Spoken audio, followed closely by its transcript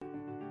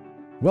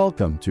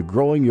Welcome to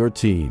Growing Your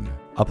Team,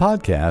 a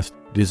podcast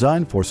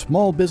designed for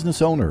small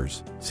business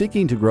owners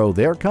seeking to grow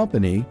their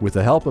company with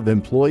the help of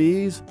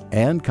employees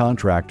and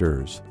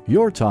contractors.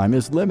 Your time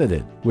is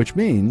limited, which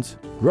means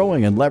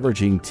growing and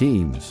leveraging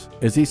teams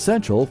is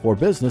essential for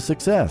business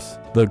success.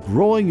 The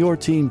Growing Your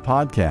Team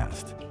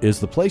podcast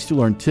is the place to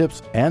learn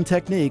tips and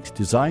techniques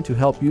designed to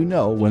help you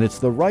know when it's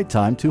the right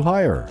time to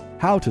hire,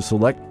 how to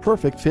select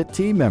perfect fit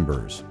team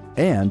members,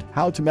 and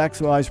how to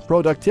maximize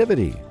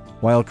productivity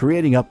while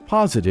creating a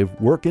positive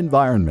work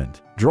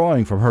environment.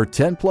 Drawing from her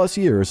 10-plus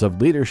years of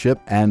leadership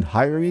and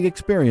hiring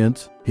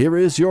experience, here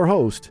is your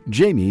host,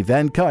 Jamie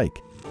Van Kuyk.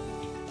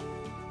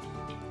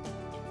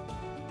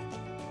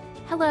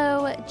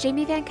 Hello,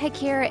 Jamie Van Kuyk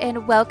here,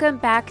 and welcome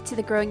back to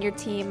the Growing Your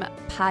Team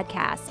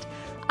podcast.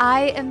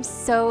 I am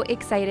so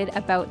excited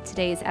about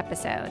today's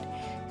episode.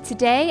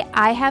 Today,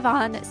 I have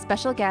on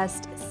special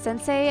guest,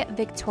 Sensei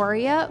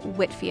Victoria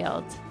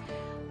Whitfield.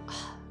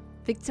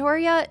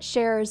 Victoria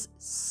shares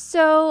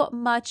so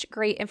much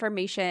great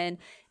information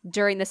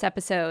during this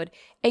episode,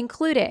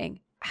 including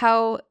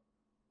how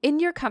in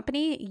your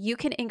company you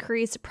can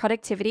increase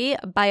productivity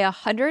by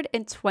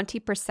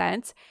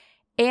 120%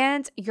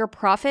 and your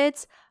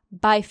profits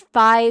by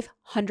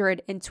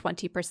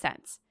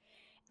 520%.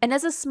 And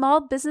as a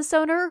small business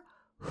owner,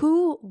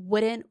 who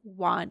wouldn't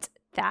want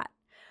that?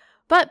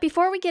 But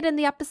before we get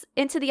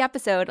into the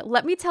episode,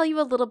 let me tell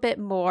you a little bit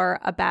more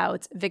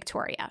about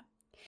Victoria.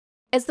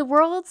 As the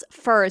world's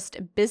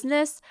first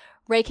business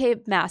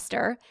Reiki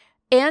master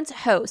and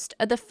host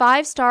of the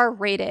 5-star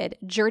rated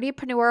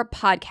Journeypreneur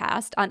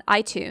podcast on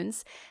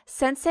iTunes,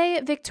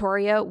 Sensei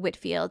Victoria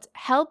Whitfield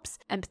helps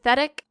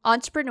empathetic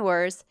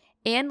entrepreneurs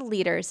and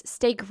leaders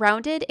stay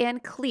grounded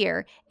and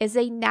clear as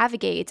they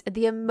navigate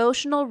the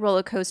emotional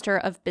roller coaster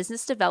of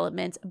business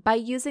development by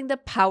using the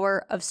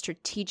power of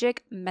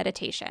strategic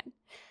meditation.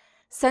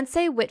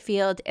 Sensei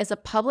Whitfield is a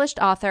published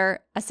author,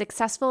 a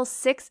successful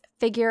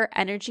 6-figure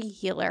energy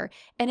healer,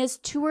 and has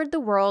toured the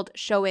world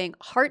showing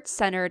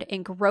heart-centered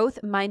and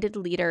growth-minded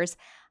leaders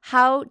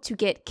how to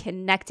get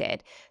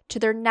connected to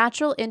their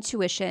natural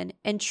intuition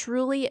and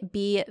truly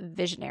be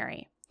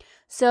visionary,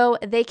 so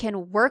they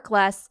can work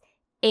less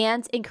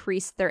and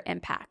increase their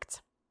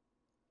impact.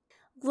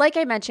 Like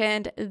I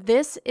mentioned,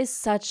 this is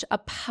such a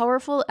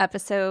powerful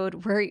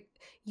episode where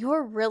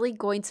you're really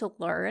going to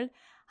learn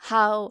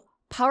how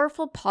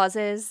powerful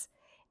pauses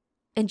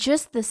and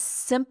just the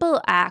simple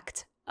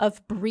act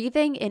of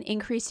breathing and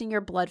increasing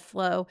your blood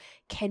flow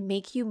can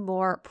make you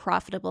more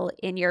profitable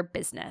in your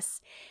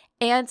business,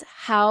 and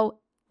how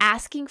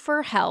asking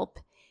for help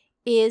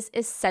is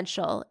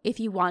essential if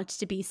you want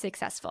to be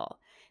successful,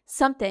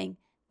 something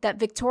that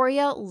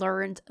Victoria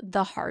learned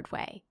the hard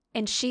way.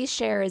 And she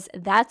shares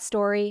that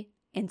story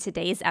in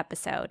today's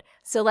episode.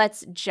 So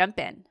let's jump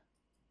in.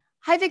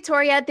 Hi,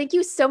 Victoria. Thank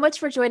you so much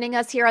for joining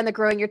us here on the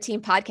Growing Your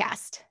Team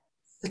podcast.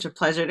 Such a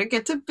pleasure to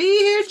get to be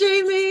here,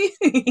 Jamie.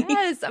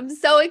 Yes, I'm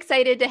so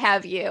excited to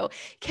have you.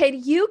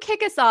 Can you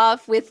kick us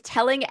off with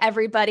telling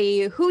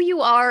everybody who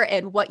you are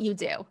and what you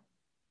do?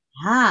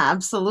 Yeah,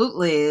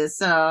 absolutely.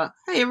 So,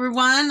 hi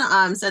everyone.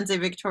 I'm Sensei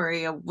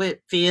Victoria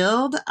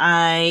Whitfield.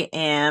 I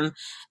am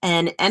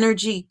an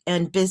energy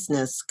and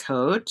business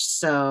coach.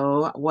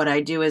 So, what I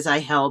do is I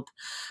help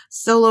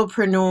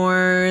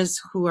solopreneurs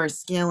who are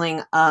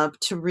scaling up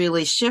to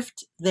really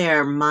shift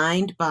their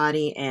mind,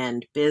 body,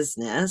 and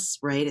business,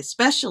 right?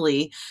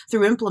 Especially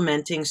through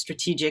implementing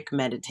strategic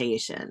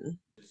meditation.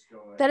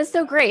 That is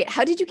so great.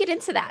 How did you get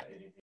into that?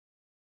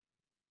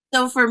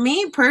 So for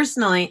me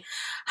personally,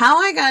 how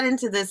I got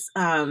into this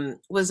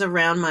was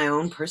around my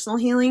own personal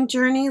healing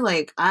journey.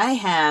 Like I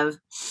have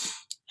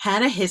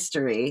had a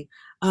history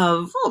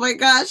of, oh my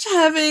gosh,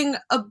 having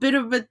a bit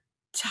of a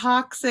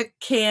toxic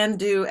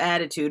can-do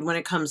attitude when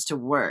it comes to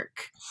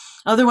work,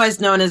 otherwise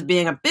known as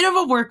being a bit of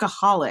a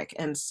workaholic.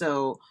 And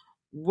so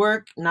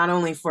work, not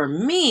only for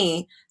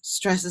me,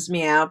 stresses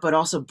me out, but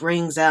also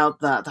brings out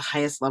the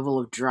highest level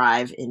of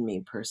drive in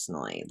me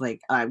personally.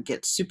 Like I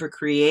get super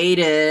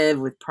creative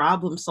with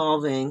problem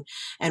solving.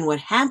 And what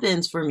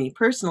happens for me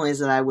personally is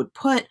that I would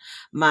put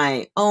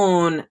my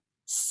own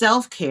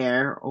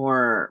self-care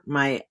or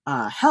my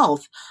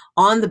health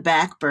on the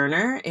back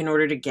burner in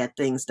order to get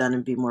things done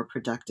and be more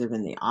productive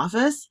in the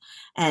office.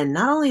 And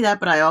not only that,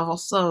 but I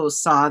also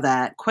saw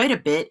that quite a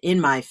bit in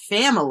my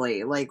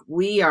family. Like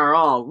we are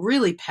all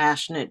really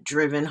passionate,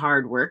 driven,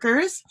 hard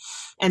workers.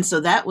 And so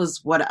that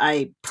was what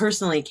I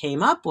personally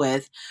came up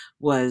with,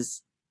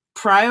 was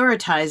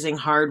prioritizing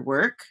hard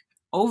work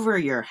over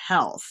your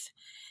health.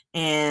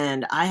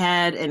 And I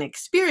had an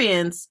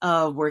experience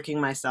of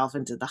working myself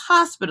into the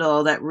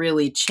hospital that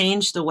really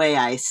changed the way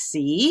I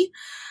see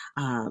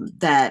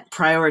that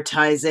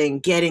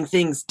prioritizing getting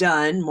things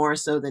done more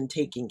so than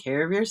taking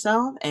care of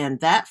yourself.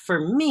 And that for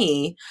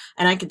me,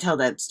 and I can tell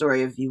that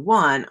story if you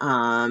want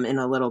in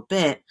a little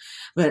bit,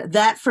 but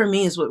that for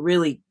me is what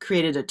really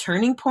created a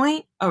turning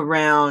point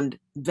around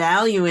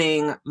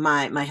valuing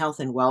my health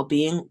and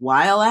well-being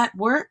while at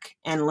work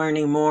and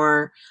learning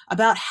more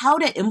about how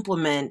to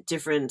implement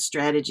different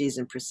strategies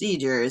and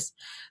procedures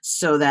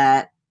so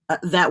that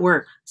that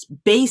were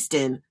based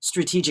in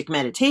strategic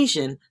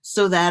meditation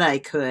so that I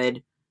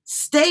could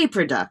stay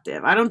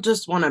productive. I don't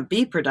just want to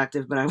be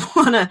productive, but I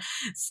want to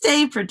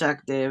stay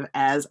productive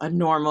as a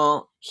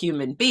normal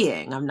human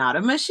being. I'm not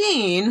a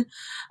machine.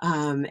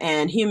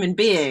 And human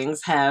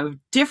beings have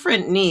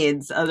different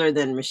needs other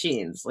than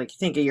machines. Like, you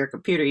think of your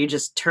computer, you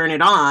just turn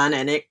it on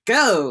and it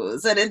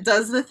goes and it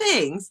does the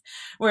things.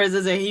 Whereas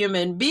as a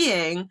human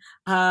being,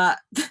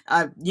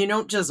 you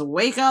don't just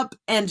wake up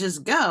and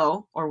just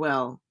go, or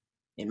well,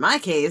 in my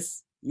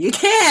case, you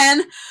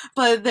can,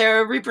 but there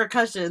are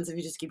repercussions if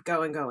you just keep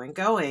going.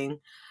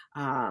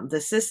 The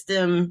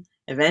system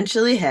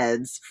eventually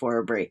heads for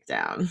a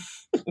breakdown.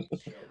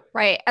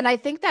 Right. And I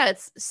think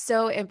that's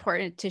so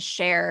important to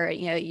share,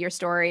 your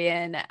story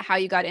and how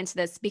you got into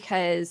this,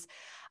 because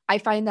I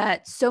find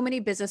that so many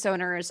business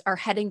owners are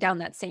heading down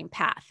that same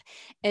path.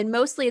 And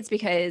mostly it's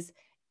because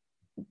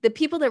a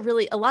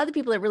lot of the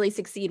people that really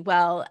succeed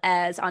well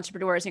as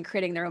entrepreneurs and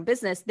creating their own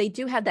business, they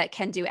do have that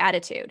can-do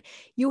attitude.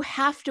 You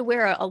have to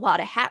wear a lot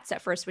of hats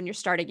at first when you're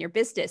starting your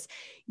business.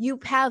 You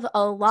have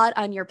a lot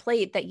on your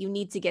plate that you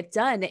need to get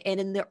done. And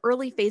in the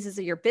early phases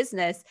of your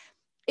business,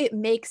 it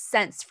makes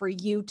sense for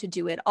you to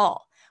do it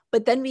all.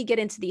 But then we get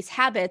into these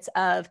habits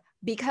of,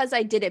 because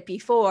I did it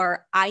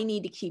before, I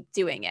need to keep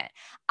doing it.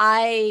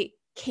 I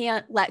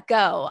can't let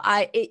go.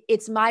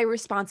 It's my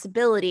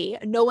responsibility.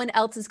 No one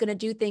else is going to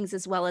do things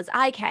as well as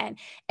I can.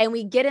 And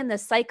we get in the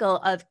cycle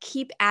of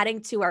keep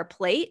adding to our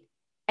plate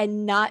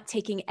and not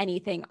taking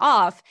anything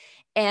off,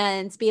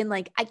 and being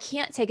like, I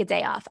can't take a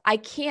day off. I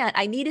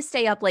need to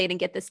stay up late and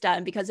get this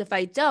done, because if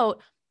I don't,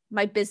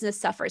 my business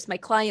suffers, my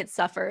client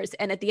suffers.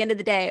 And at the end of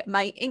the day,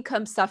 my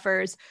income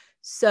suffers.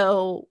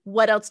 So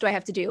what else do I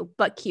have to do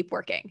but keep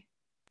working?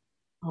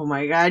 Oh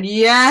my God.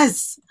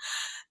 Yes.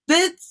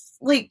 That's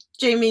like,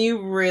 Jamie,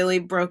 you really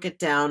broke it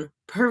down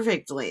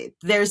perfectly.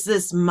 There's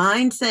this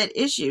mindset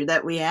issue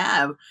that we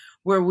have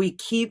where we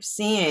keep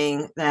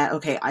seeing that,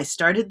 okay, I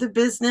started the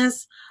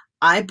business,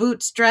 I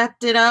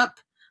bootstrapped it up,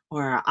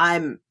 or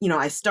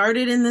I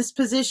started in this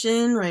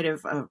position, right?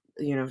 If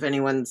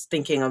anyone's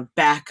thinking of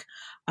back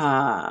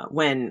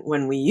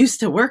when we used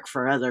to work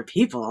for other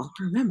people,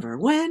 remember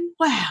when?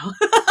 Wow.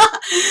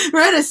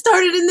 Right? I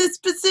started in this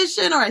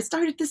position, or I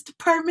started this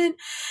department,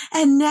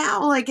 and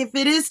now, like, if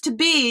it is to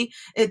be,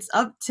 it's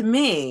up to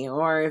me.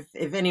 Or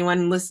if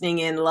anyone listening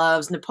in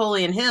loves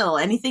Napoleon Hill,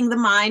 anything the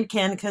mind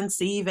can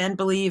conceive and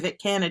believe it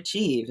can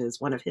achieve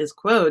is one of his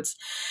quotes.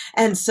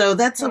 And so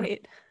that's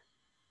right.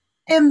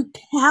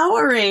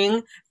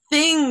 Empowering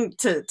thing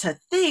to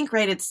think,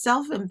 right? It's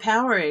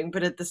self-empowering,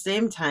 but at the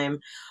same time,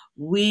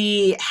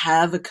 we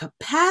have a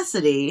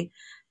capacity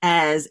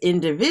as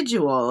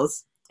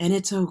individuals, and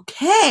it's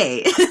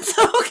okay. It's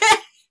okay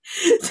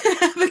to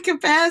have a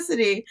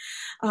capacity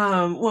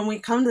when we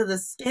come to the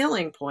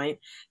scaling point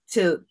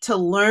to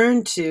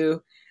learn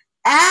to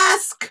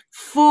ask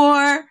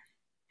for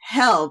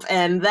help.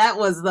 And that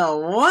was the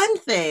one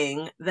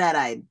thing that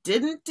I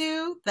didn't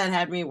do that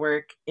had me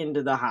work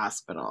into the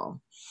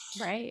hospital.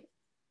 Right.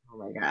 Oh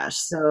my gosh.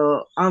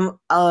 So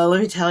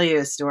let me tell you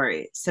a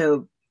story.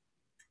 So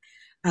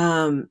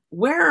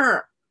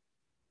where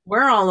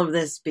all of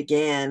this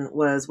began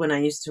was when I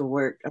used to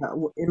work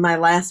in my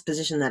last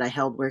position that I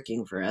held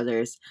working for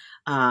others.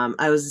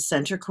 I was a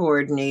center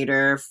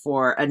coordinator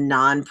for a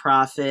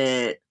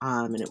nonprofit,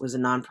 and it was a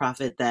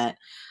nonprofit that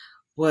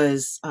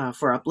was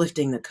for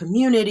uplifting the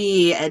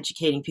community,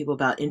 educating people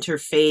about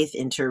interfaith,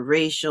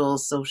 interracial,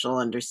 social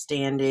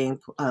understanding.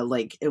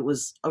 It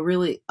was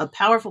a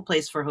powerful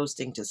place for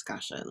hosting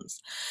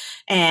discussions.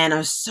 And I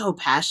was so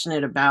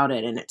passionate about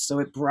it. And so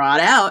it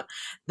brought out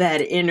that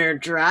inner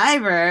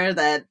driver,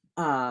 that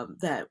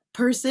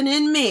person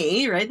in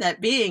me, right?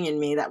 That being in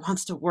me that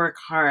wants to work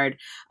hard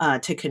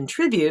to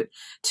contribute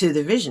to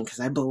the vision, because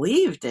I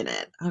believed in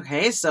it.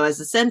 Okay. So as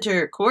the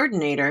center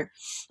coordinator,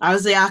 I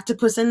was the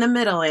octopus in the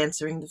middle,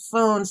 answering the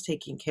phones,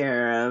 taking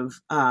care of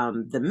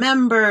the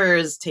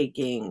members,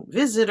 taking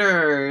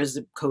visitors,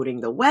 coding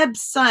the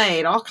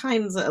website, all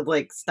kinds of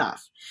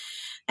stuff.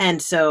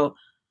 And so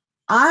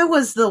I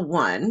was the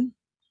one,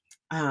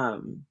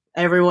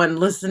 everyone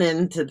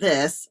listening to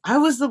this, I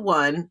was the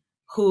one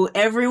who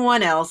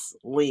everyone else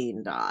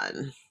leaned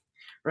on,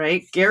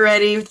 right? Get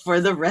ready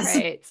for the rest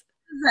of the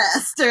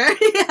disaster.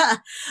 Yeah.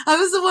 I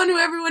was the one who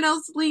everyone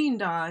else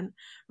leaned on,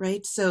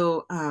 right?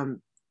 So,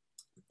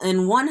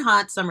 and one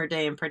hot summer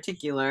day in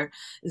particular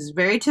is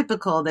very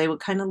typical. They would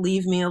kind of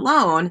leave me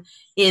alone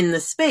in the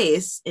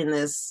space in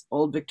this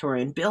old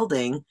Victorian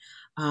building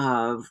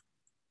of,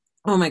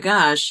 oh my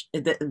gosh,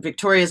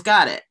 Victoria's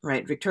got it,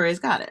 right? Victoria's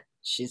got it.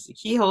 She's the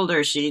key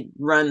holder. She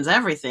runs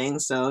everything.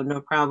 So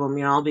no problem.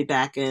 I'll be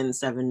back in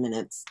 7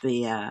 minutes.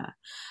 The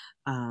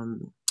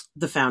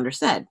founder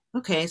said,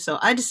 okay. So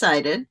I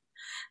decided,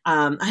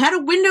 I had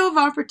a window of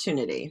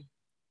opportunity,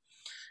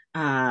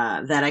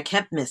 that I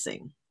kept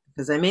missing,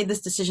 because I made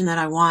this decision that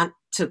I want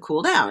to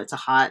cool down. It's a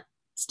hot,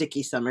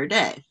 sticky summer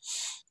day.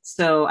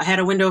 So I had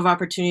a window of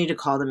opportunity to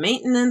call the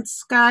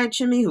maintenance guy,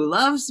 Jimmy, who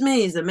loves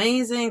me. He's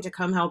amazing, to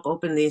come help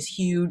open these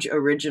huge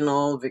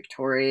original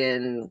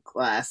Victorian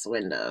glass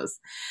windows.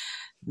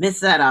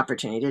 Missed that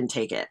opportunity, didn't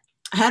take it.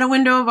 I had a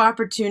window of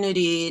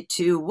opportunity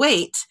to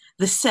wait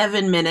the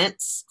 7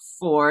 minutes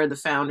for the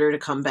founder to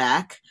come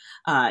back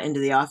into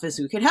the office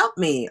who could help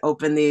me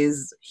open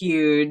these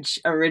huge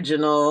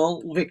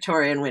original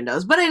Victorian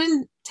windows. But I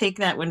didn't take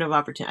that window of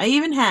opportunity. I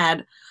even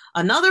had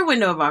another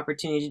window of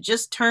opportunity to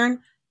just turn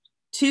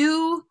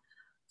 2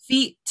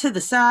 feet to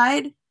the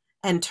side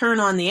and turn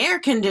on the air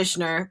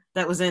conditioner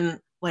that was in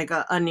like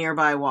a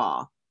nearby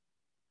wall.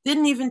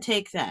 Didn't even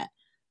take that.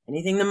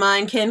 Anything the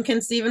mind can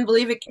conceive and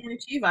believe it can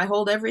achieve. I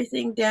hold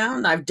everything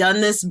down. I've done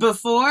this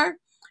before.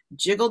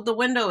 Jiggled the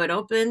window, it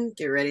opened.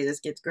 Get ready, this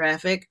gets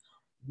graphic.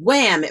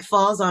 Wham, it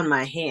falls on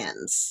my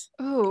hands.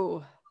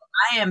 Oh.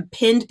 I am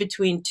pinned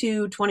between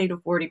two 20 to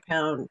 40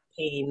 pound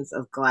panes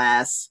of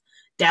glass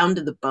down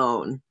to the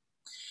bone.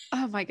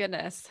 Oh my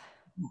goodness.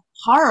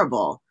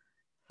 Horrible.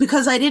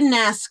 Because I didn't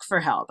ask for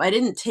help. I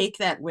didn't take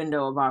that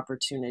window of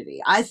opportunity.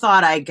 I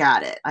thought I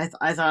got it. I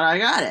thought I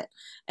got it.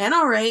 And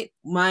all right,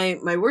 my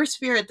worst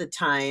fear at the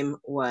time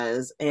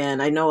was,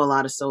 and I know a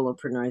lot of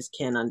solopreneurs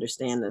can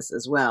understand this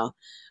as well,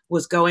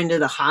 was going to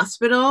the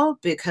hospital,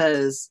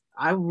 because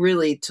I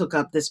really took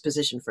up this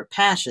position for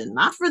passion,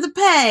 not for the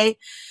pay.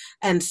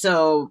 And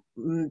so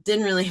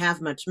didn't really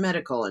have much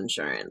medical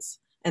insurance.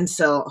 And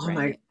so,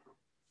 my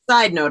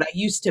side note, I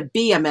used to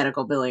be a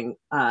medical billing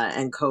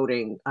and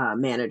coding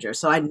manager.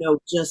 So I know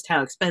just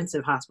how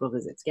expensive hospital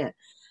visits get.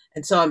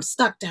 And so I'm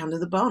stuck down to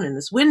the bone in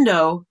this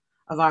window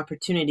of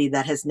opportunity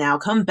that has now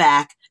come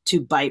back to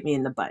bite me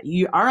in the butt.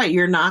 All right,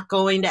 you're not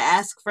going to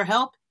ask for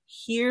help.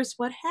 Here's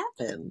what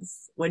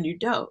happens when you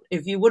don't.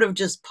 If you would have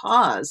just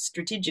paused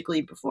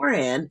strategically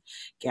beforehand,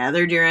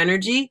 gathered your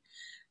energy,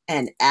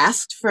 and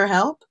asked for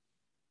help,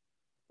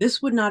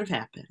 this would not have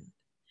happened.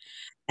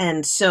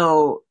 And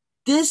so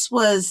this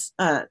was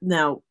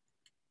now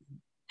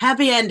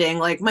happy ending.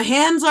 Like, my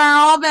hands are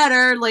all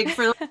better. Like,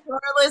 for those who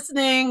are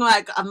listening,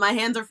 like, my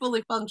hands are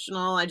fully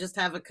functional. I just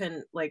have a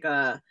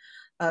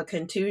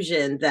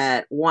contusion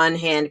that one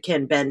hand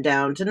can bend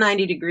down to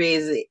 90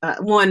 degrees.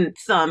 One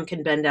thumb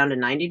can bend down to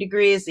 90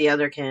 degrees. The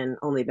other can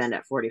only bend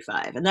at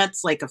 45. And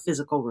that's like a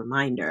physical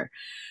reminder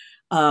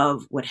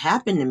of what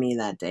happened to me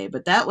that day.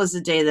 But that was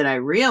the day that I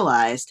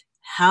realized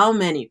how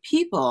many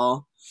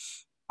people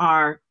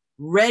are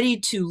ready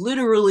to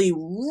literally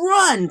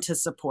run to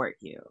support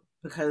you.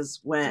 Because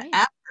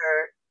after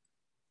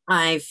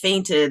I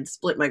fainted,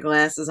 split my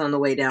glasses on the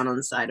way down on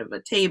the side of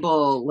a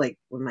table, like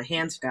when my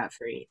hands got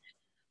free,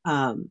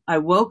 I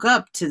woke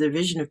up to the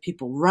vision of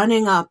people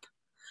running up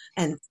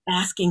and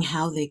asking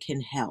how they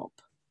can help,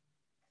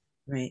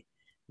 right?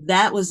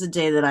 That was the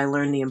day that I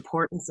learned the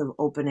importance of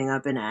opening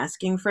up and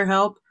asking for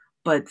help.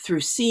 But through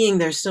seeing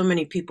there's so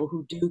many people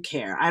who do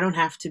care, I don't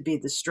have to be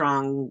the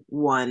strong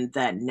one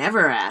that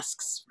never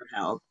asks for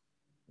help.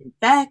 In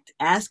fact,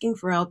 asking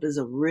for help is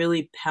a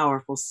really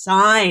powerful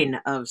sign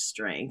of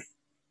strength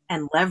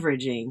and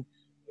leveraging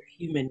your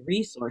human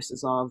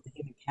resources, all of the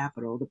human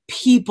capital, the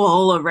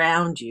people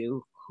around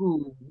you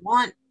who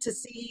want to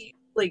see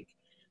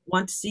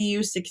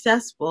you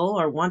successful,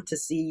 or want to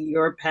see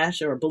your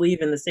passion or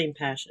believe in the same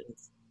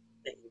passions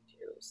that you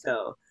do.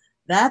 So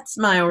that's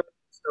my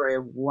story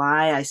of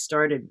why I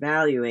started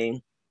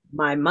valuing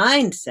my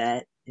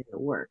mindset in the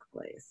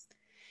workplace.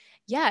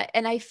 Yeah.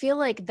 And I feel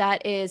like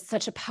that is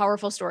such a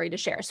powerful story to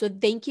share. So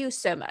thank you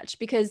so much,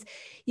 because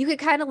you could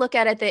kind of look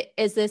at it that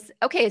is this,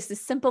 okay, it's this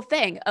simple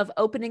thing of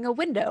opening a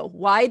window.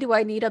 Why do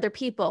I need other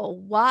people?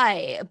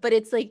 Why? But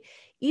it's like,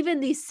 even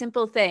these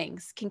simple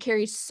things can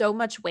carry so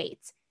much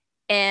weight,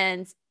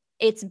 and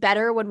it's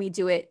better when we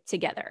do it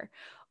together,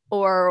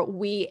 or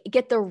we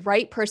get the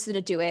right person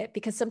to do it,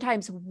 because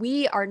sometimes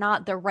we are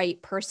not the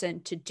right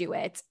person to do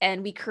it,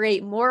 and we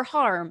create more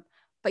harm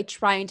by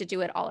trying to do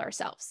it all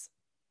ourselves.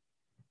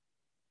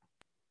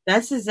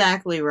 That's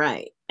exactly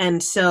right.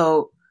 And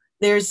so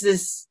there's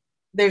this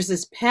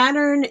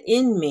pattern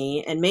in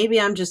me, and maybe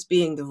I'm just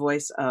being the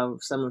voice of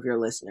some of your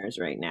listeners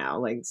right now,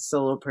 like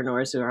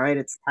solopreneurs who, all right,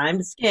 it's time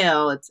to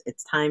scale.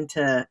 It's time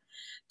to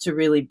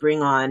really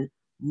bring on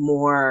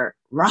more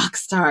rock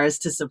stars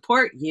to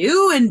support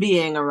you in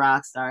being a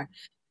rock star.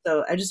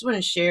 So I just want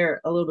to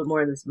share a little bit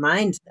more of this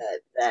mindset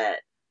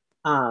that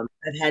I've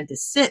had to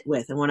sit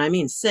with. And when I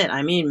mean sit,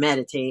 I mean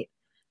meditate,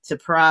 to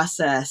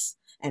process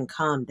and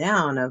calm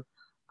down.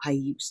 I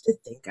used to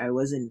think I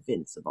was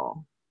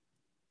invincible.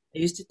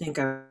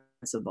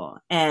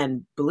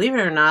 And believe it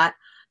or not,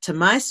 to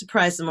my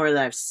surprise, the more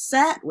that I've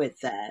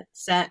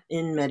sat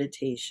in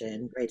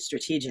meditation, right,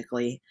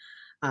 strategically,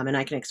 and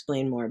I can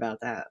explain more about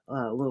that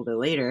a little bit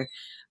later,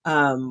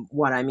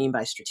 what I mean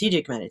by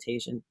strategic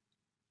meditation.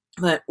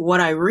 But what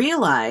I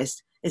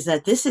realized is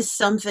that this is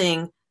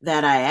something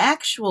that I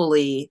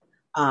actually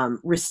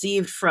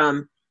received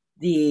from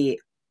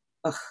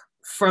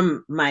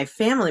from my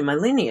family, my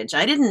lineage.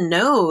 I didn't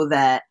know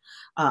that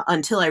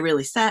until I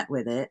really sat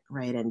with it,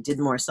 right, and did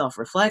more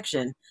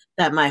self-reflection,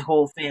 that my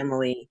whole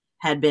family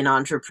had been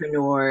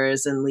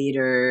entrepreneurs and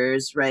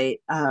leaders, right?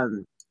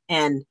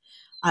 And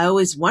I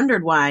always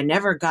wondered why I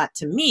never got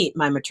to meet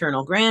my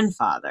maternal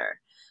grandfather.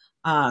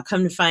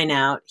 Come to find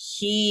out,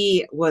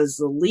 he was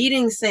the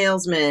leading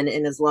salesman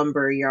in his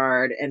lumber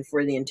yard and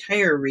for the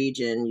entire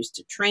region, used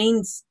to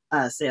train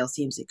sales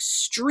teams,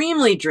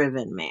 extremely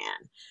driven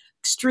man,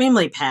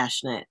 extremely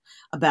passionate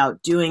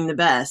about doing the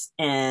best.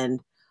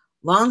 And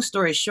long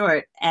story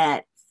short,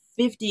 at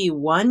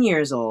 51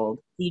 years old,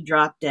 he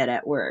dropped dead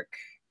at work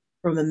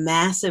from a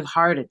massive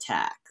heart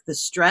attack. The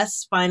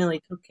stress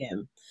finally took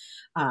him.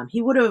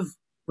 He would have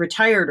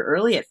retired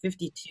early at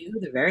 52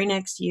 the very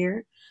next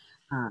year,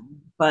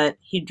 but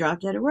he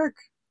dropped out of work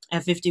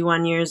at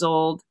 51 years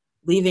old,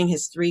 leaving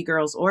his 3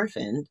 girls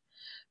orphaned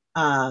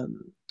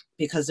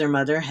because their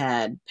mother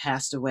had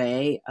passed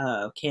away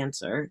of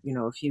cancer,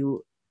 a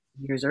few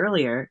years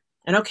earlier.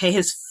 And okay,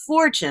 his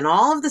fortune,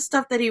 all of the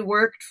stuff that he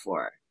worked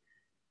for,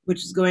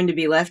 which is going to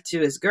be left to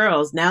his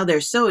girls, now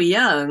they're so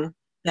young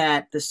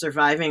that the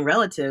surviving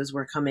relatives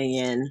were coming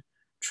in,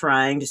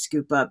 trying to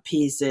scoop up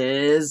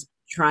pieces,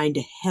 trying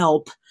to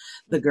help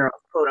the girl,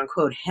 quote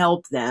unquote,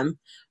 help them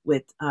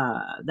with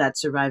that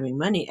surviving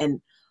money.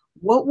 And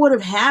what would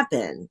have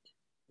happened?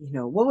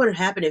 What would have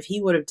happened if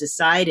he would have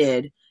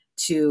decided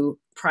to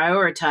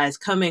prioritize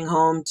coming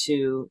home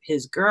to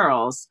his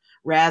girls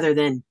rather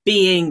than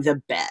being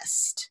the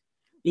best?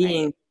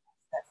 Being Right.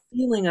 that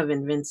feeling of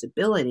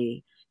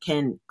invincibility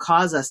can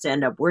cause us to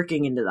end up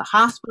working into the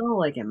hospital,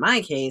 like in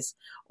my case,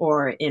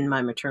 or in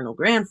my maternal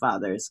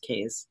grandfather's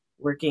case,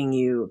 working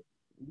you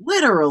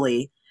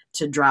literally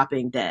to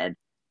dropping dead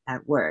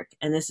at work.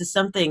 And this is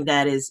something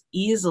that is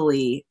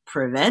easily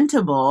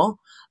preventable,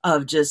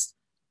 of just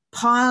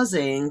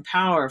pausing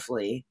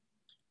powerfully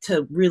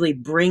to really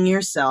bring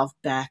yourself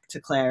back to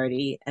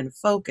clarity and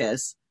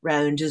focus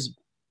rather than just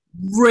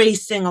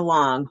racing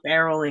along,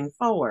 barreling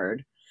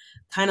forward,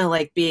 kind of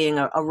like being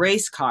a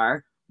race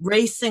car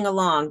racing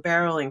along,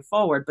 barreling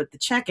forward, but the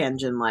check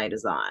engine light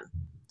is on.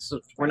 So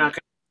we're not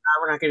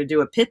going to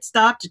do a pit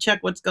stop to check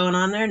what's going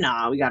on there.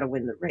 No, we got to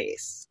win the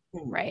race.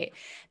 Right.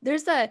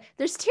 There's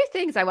 2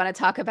 things I want to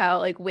talk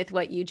about, like with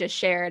what you just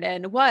shared.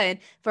 And one,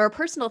 for a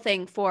personal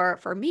thing for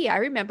me, I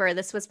remember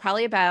this was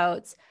probably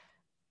about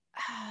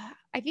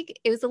I think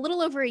it was a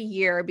little over a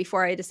year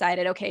before I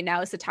decided, okay,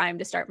 now is the time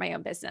to start my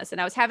own business.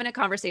 And I was having a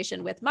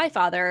conversation with my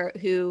father,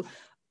 who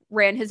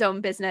ran his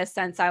own business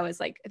since I was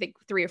like, I think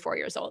 3 or 4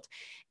 years old.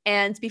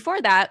 And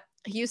before that,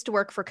 he used to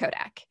work for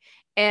Kodak.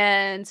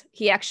 And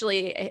he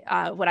actually,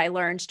 what I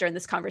learned during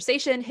this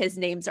conversation, his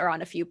names are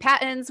on a few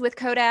patents with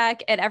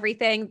Kodak and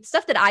everything,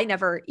 stuff that I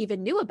never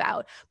even knew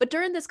about. But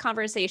during this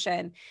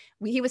conversation,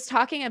 he was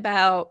talking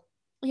about,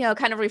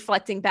 kind of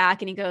reflecting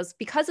back, and he goes,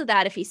 because of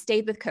that, if he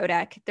stayed with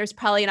Kodak, there's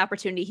probably an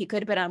opportunity he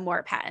could have been on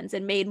more patents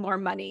and made more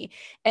money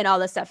and all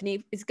this stuff. And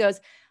he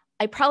goes,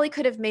 I probably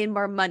could have made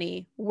more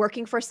money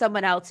working for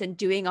someone else and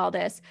doing all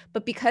this.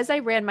 But because I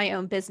ran my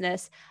own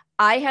business,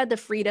 I had the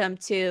freedom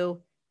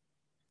to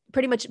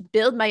pretty much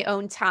build my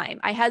own time.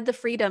 I had the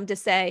freedom to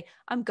say,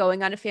 I'm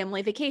going on a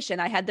family vacation.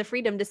 I had the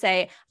freedom to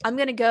say, I'm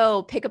going to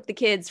go pick up the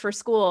kids for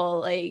school,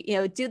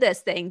 like, do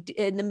this thing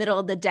in the middle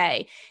of the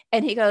day.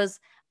 And he goes,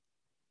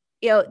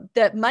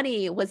 the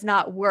money was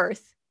not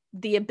worth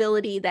the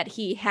ability that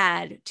he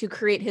had to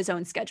create his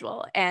own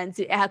schedule and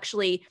to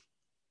actually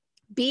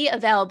be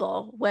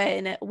available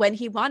when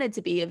he wanted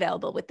to be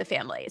available with the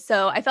family.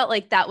 So I felt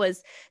like that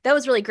was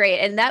really great.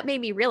 And that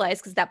made me realize,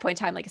 because at that point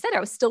in time, like I said,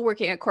 I was still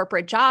working a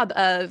corporate job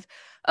of,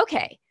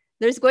 okay,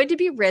 there's going to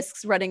be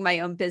risks running my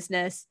own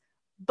business,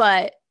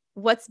 but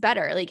what's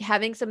better? Like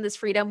having some of this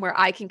freedom where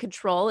I can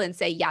control and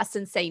say yes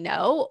and say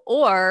no,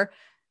 or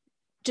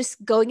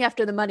just going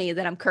after the money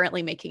that I'm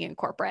currently making in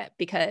corporate,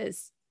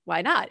 because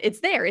why not? It's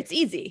there, it's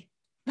easy,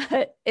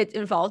 but it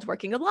involved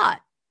working a lot.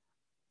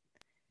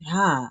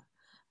 Yeah.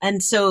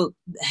 And so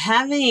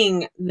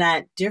having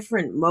that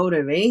different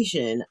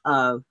motivation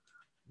of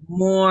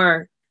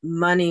more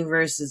money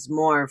versus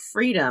more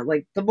freedom,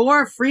 like the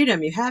more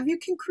freedom you have, you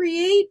can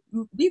create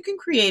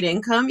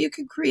income, you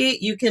can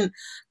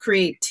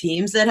create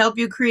teams that help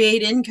you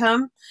create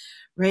income,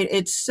 right?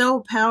 It's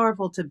so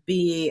powerful to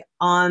be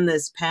on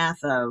this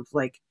path of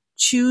like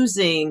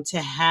choosing to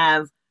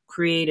have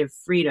creative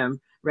freedom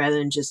rather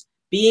than just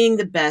being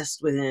the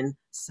best within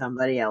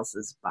somebody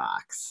else's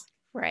box.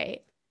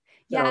 Right.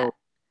 So, Yeah.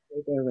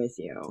 right there with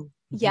you.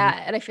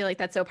 Yeah. And I feel like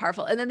that's so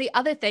powerful. And then the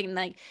other thing,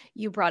 like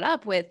you brought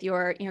up with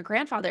your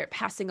grandfather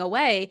passing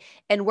away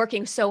and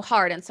working so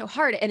hard. And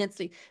it's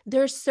like,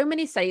 there's so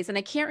many studies, and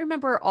I can't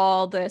remember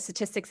all the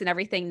statistics and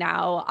everything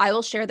now. I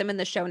will share them in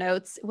the show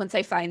notes once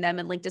I find them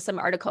and link to some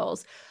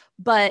articles.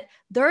 But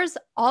there's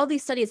all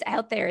these studies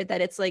out there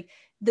that it's like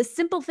the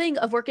simple thing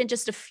of working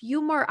just a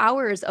few more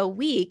hours a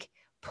week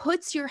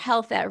puts your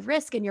health at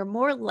risk, and you're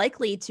more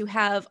likely to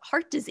have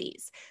heart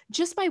disease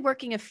just by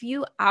working a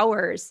few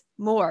hours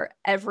more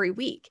every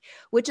week,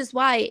 which is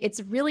why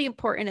it's really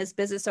important as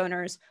business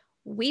owners,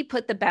 we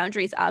put the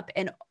boundaries up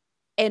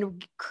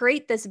and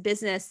create this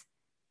business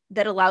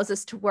that allows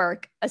us to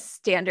work a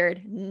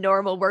standard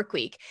normal work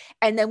week.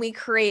 And then we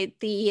create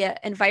the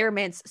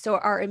environments so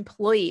our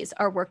employees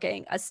are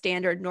working a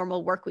standard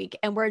normal work week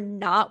and we're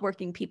not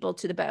working people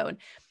to the bone.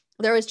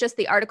 There was just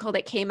the article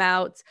that came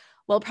out.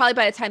 Well, probably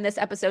by the time this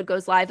episode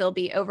goes live, it'll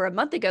be over a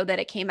month ago that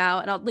it came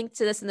out. And I'll link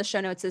to this in the show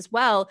notes as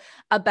well,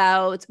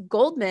 about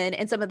Goldman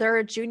and some of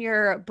their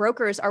junior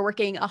brokers are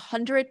working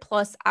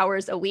 100+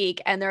 hours a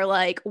week. And they're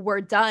like,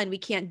 we're done. We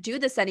can't do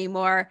this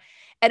anymore.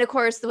 And of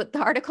course, the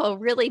article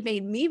really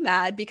made me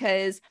mad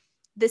because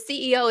the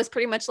CEO is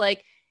pretty much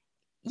like,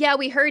 yeah,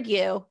 we heard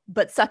you,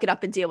 but suck it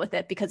up and deal with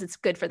it because it's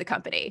good for the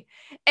company.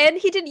 And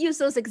he didn't use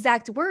those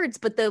exact words,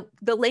 but the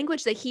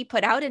language that he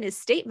put out in his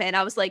statement,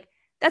 I was like,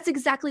 that's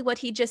exactly what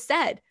he just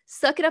said.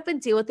 Suck it up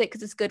and deal with it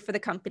because it's good for the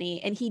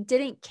company. And he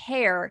didn't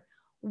care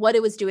what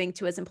it was doing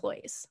to his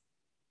employees.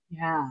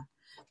 Yeah,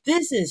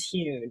 this is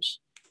huge.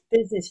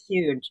 This is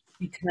huge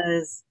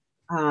because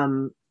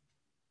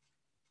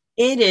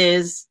it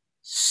is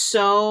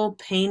so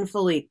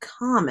painfully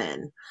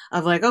common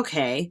of like,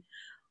 okay,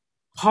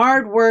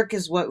 hard work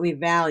is what we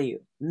value.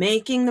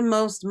 Making the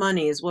most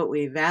money is what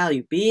we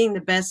value. Being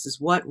the best is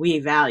what we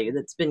value.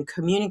 That's been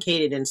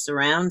communicated in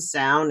surround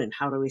sound and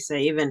how do we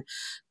say, even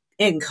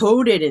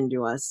encoded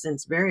into us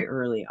since very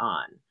early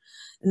on.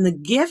 And the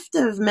gift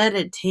of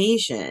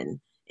meditation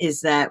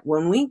is that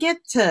when we get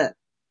to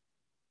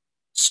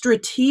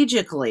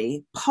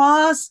strategically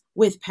pause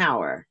with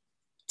power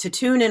to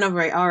tune in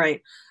over, all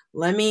right,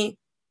 let me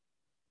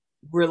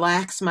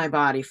relax my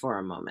body for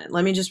a moment.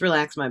 Let me just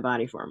relax my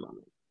body for a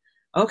moment.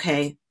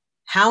 Okay,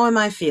 how am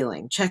I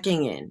feeling?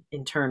 Checking in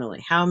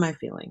internally. How am I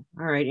feeling?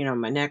 All right,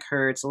 my neck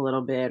hurts a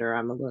little bit, or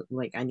I'm a little,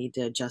 like I need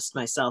to adjust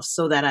myself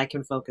so that I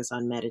can focus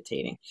on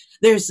meditating.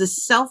 There's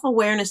this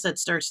self-awareness that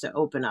starts to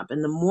open up.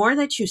 And the more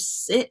that you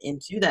sit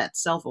into that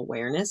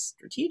self-awareness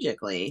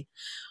strategically,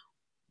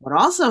 what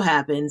also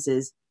happens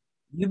is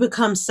you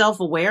become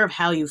self-aware of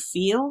how you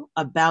feel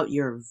about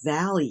your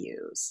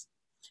values.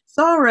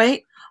 So, all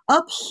right,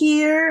 up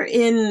here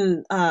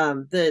in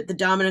the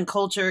dominant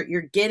culture,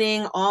 you're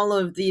getting all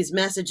of these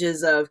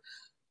messages of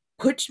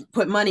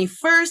put money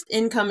first,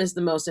 income is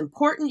the most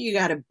important, you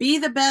got to be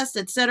the best,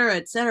 et cetera,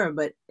 et cetera.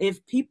 But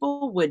if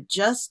people would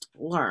just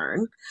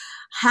learn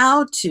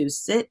how to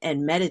sit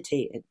and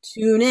meditate and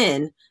tune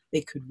in,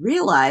 they could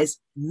realize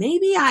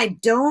maybe I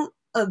don't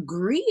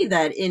agree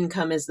that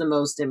income is the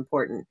most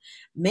important.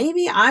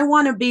 Maybe I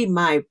want to be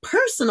my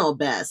personal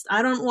best.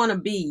 I don't want to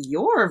be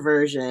your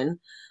version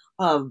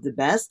of the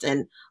best.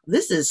 And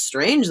this is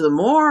strange. The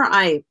more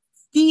I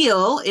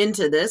feel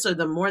into this, or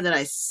the more that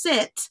I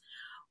sit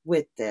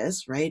with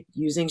this, right,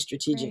 using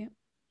strategic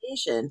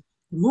meditation,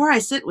 the more I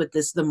sit with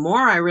this, the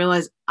more I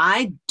realize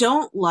I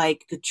don't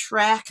like the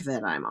track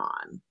that I'm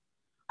on.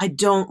 I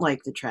don't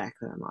like the track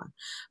that I'm on.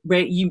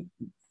 Right?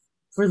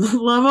 For the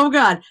love of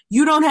God,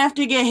 you don't have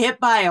to get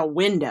hit by a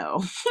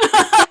window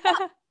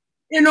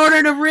in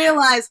order to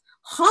realize,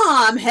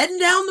 I'm heading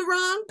down the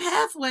wrong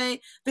pathway.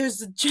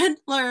 There's a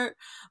gentler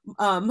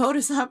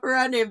modus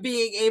operandi of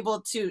being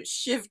able to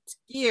shift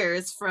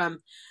gears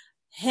from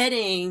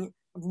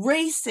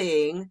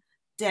racing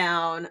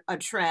down a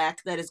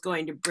track that is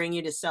going to bring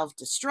you to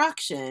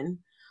self-destruction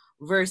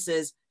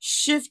versus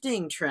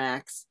shifting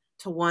tracks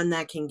to one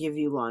that can give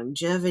you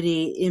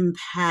longevity,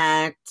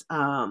 impact,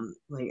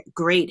 like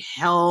great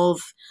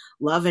health,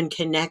 love and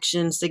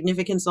connection,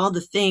 significance, all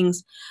the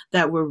things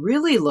that we're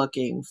really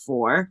looking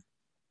for.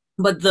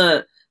 But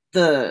the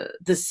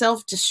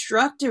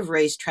self-destructive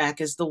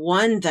racetrack is the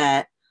one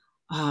that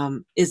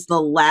is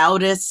the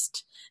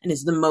loudest and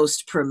is the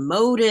most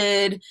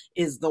promoted,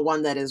 is the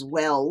one that is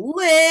well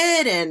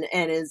lit and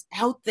is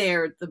out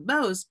there the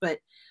most. But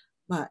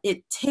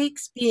it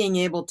takes being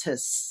able to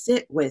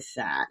sit with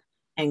that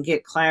and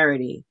get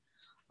clarity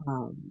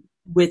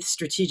with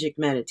strategic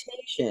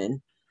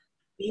meditation,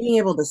 being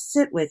able to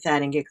sit with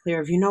that and get clear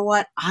of,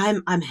 what,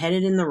 I'm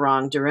headed in the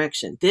wrong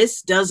direction.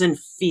 This doesn't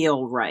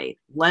feel right.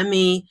 Let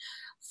me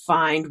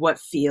find what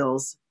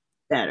feels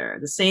better.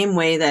 The same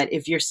way that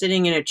if you're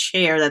sitting in a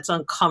chair that's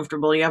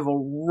uncomfortable, you have a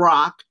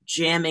rock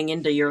jamming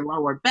into your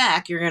lower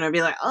back, you're going to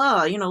be like,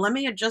 let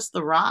me adjust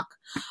the rock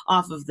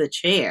off of the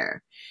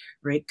chair,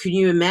 right? Could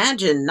you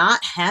imagine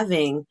not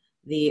having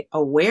the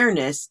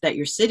awareness that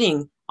you're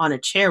sitting on a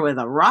chair with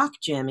a rock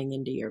jamming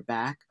into your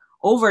back?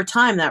 Over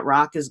time, that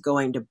rock is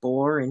going to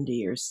bore into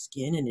your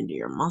skin and into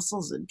your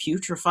muscles and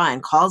putrefy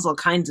and cause all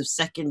kinds of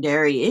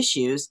secondary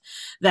issues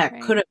that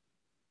could have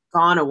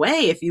gone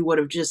away if you would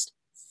have just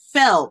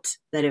felt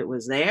that it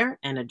was there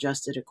and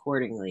adjusted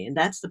accordingly. And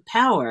that's the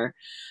power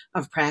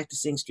of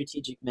practicing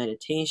strategic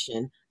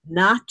meditation,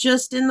 not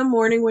just in the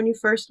morning when you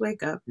first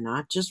wake up,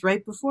 not just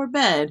right before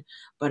bed,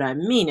 but I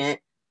mean it,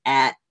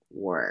 at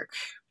work.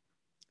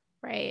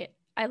 Right.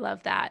 I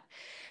love that.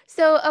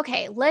 So,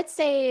 okay, let's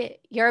say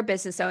you're a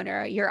business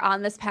owner, you're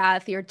on this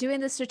path, you're doing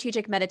the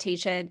strategic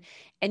meditation,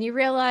 and you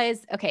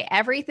realize, okay,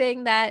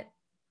 everything that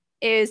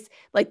is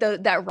like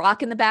that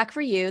rock in the back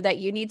for you that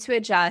you need to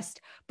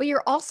adjust, but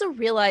you're also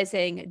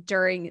realizing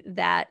during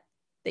that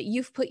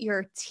you've put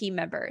your team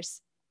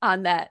members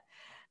on that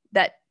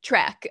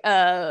track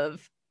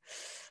of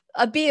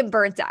being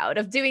burnt out,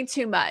 of doing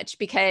too much,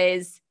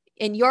 because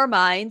in your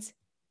mind,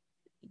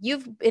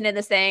 you've been in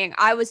this thing.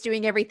 I was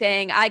doing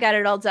everything. I got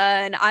it all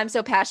done. I'm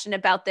so passionate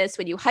about this.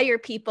 When you hire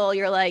people,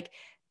 you're like,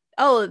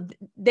 oh,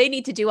 they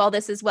need to do all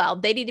this as well.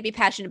 They need to be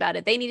passionate about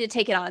it. They need to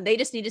take it on. They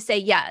just need to say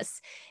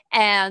yes.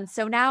 And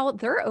so now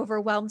they're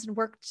overwhelmed and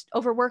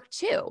overworked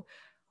too.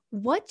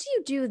 What do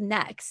you do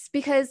next?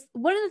 Because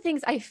one of the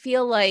things I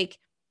feel like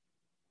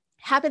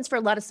happens for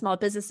a lot of small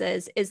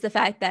businesses is the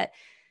fact that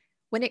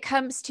when it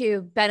comes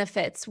to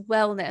benefits,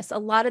 wellness, a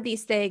lot of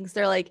these things,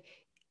 they're like,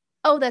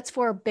 oh, that's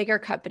for bigger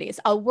companies.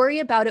 I'll worry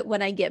about it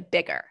when I get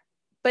bigger.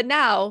 But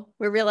now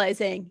we're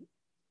realizing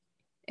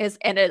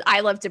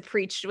I love to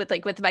preach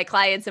with my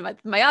clients and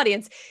my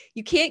audience,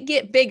 you can't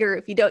get bigger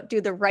if you don't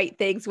do the right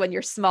things when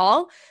you're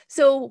small.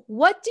 So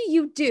what do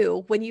you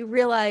do when you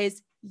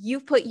realize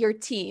you've put your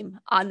team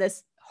on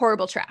this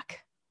horrible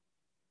track?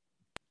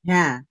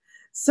 Yeah.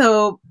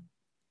 So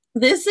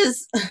this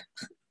is,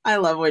 I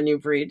love when you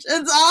preach.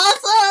 It's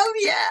awesome.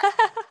 Yeah.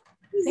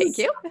 Thank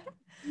you.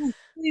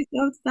 Please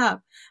don't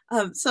stop.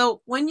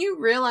 So when you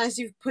realize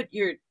you've put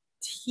your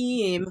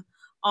team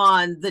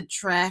on the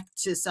track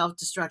to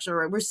self-destruction,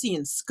 right? We're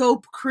seeing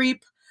scope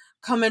creep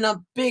coming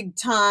up big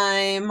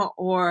time,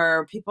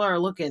 or people are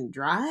looking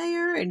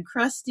drier and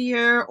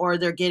crustier, or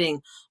they're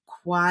getting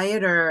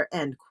quieter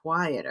and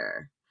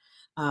quieter,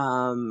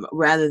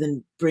 rather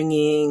than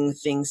bringing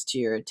things to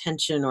your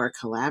attention or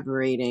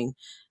collaborating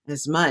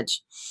as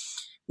much.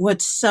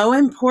 What's so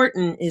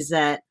important is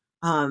that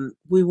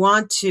we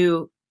want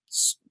to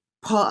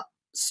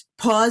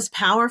pause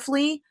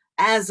powerfully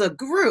as a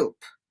group.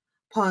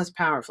 Pause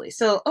powerfully.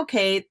 So,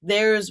 okay,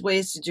 there's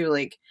ways to do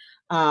like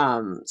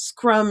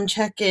Scrum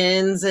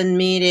check-ins and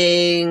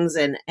meetings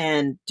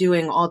and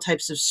doing all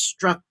types of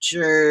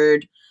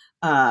structured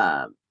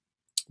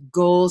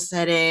goal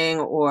setting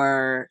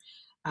or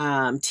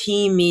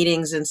team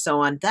meetings and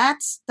so on.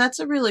 That's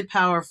a really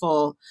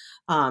powerful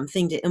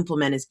thing to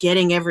implement, is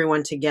getting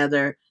everyone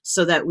together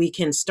so that we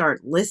can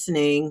start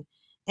listening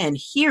and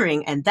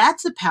hearing. And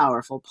that's a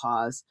powerful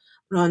pause.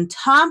 But on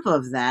top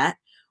of that,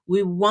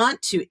 we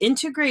want to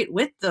integrate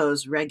with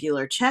those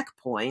regular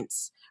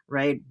checkpoints,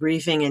 right?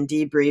 Briefing and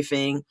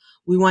debriefing.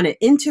 We want to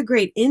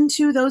integrate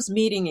into those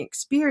meeting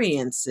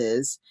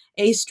experiences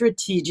a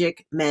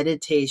strategic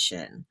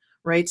meditation,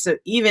 right? So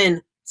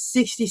even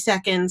 60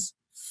 seconds,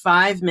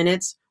 5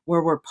 minutes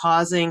where we're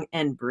pausing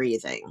and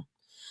breathing.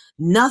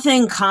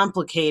 Nothing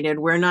complicated.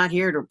 We're not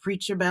here to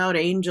preach about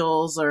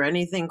angels or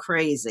anything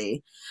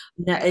crazy.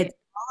 Right. It's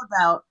all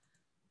about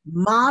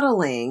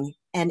modeling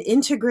and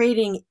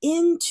integrating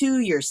into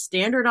your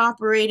standard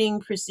operating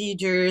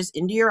procedures,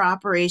 into your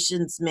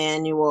operations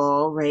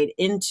manual, right,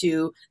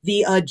 into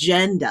the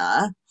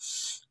agenda,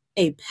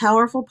 a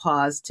powerful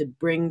pause to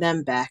bring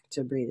them back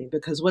to breathing.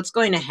 Because what's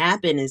going to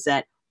happen is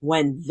that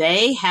when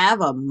they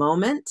have a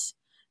moment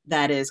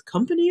that is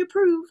company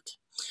approved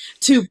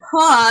to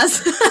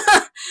pause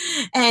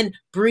and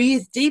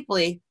breathe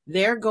deeply,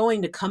 they're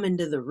going to come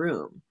into the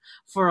room.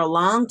 For a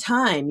long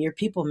time, your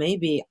people may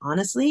be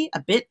honestly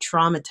a bit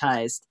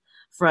traumatized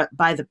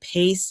by the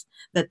pace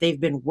that they've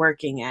been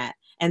working at.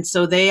 And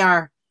so they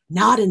are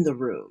not in the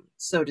room,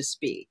 so to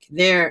speak.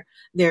 Their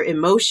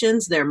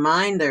emotions, their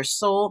mind, their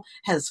soul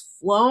has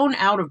flown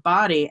out of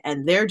body,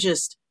 and they're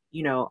just,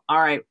 all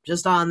right,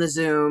 just on the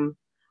Zoom,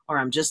 or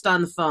I'm just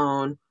on the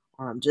phone,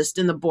 or I'm just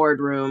in the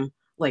boardroom.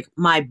 Like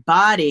my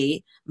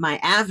body, my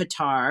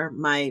avatar,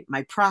 my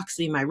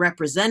proxy, my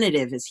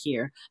representative is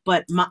here,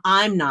 but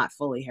I'm not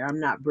fully here. I'm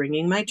not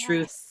bringing my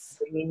truth, Yes.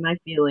 bringing my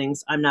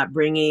feelings. I'm not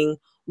bringing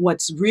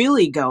what's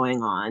really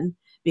going on,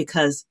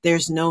 because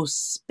there's no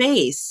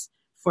space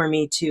for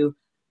me to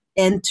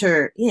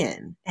enter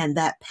in. And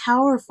that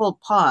powerful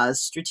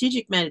pause,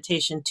 strategic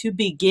meditation to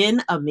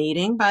begin a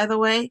meeting, by the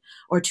way,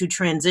 or to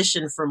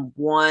transition from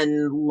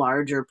one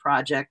larger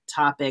project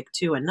topic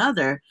to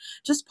another,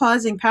 just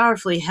pausing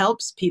powerfully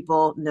helps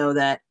people know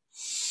that,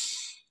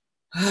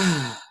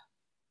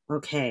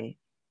 okay,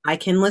 I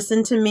can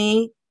listen to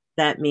me.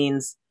 That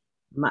means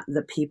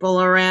the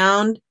people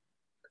around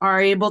are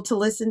able to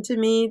listen to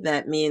me.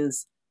 That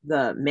means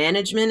the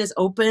management is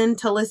open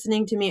to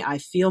listening to me. I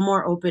feel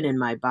more open in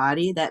my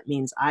body. That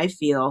means I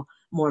feel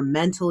more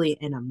mentally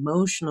and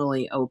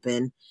emotionally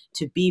open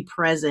to be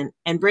present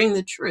and bring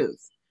the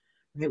truth.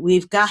 Right?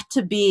 We've got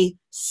to be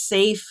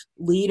safe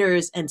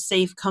leaders and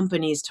safe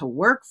companies to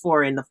work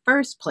for in the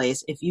first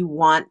place if you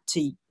want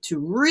to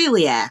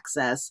really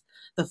access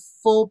the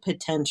full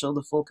potential,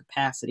 the full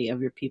capacity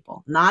of your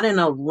people. Not in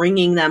a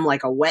wringing them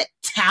like a wet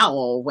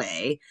towel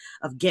way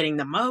of getting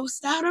the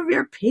most out of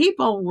your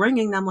people,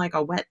 wringing them like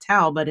a wet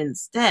towel, but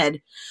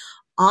instead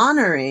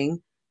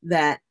honoring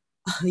that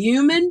a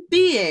human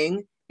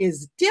being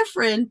is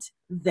different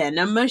than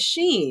a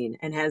machine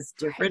and has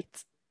different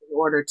in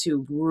order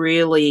to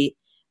really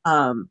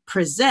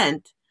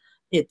present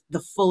the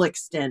full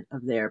extent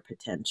of their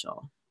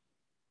potential.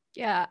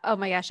 Yeah. Oh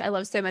my gosh. I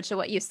love so much of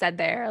what you said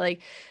there.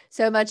 Like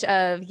so much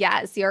of,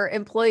 yes, your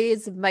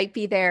employees might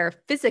be there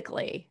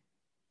physically,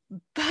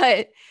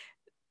 but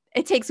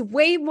It takes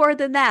way more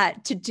than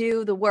that to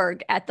do the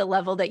work at the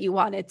level that you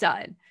want it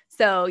done.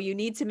 So you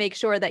need to make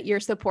sure that you're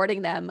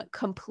supporting them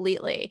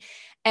completely.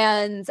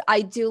 And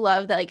I do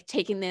love that, like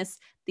taking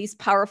these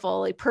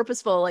powerful, like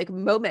purposeful, like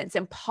moments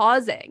and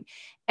pausing.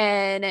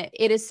 And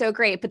it is so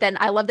great. But then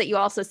I love that you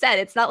also said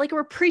it's not like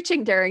we're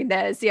preaching during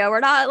this. We're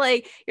not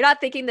like, you're not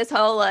thinking this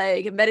whole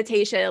like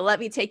meditation, let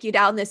me take you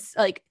down this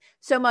like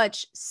so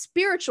much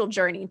spiritual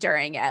journey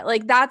during it.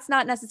 Like that's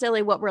not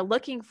necessarily what we're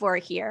looking for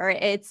here.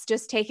 It's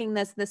just taking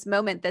this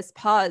moment, this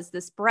pause,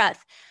 this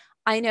breath.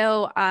 I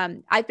know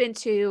I've been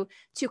to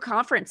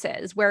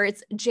conferences where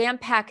it's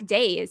jam-packed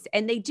days,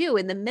 and they do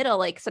in the middle,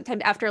 like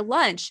sometime after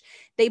lunch,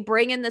 they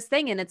bring in this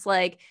thing and it's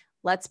like,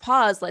 let's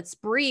pause, let's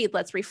breathe,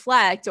 let's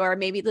reflect, or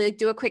maybe like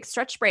do a quick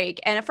stretch break.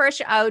 And at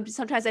first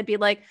I'd be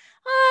like,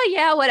 oh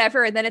yeah,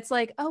 whatever. And then it's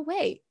like, oh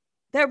wait,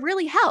 that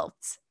really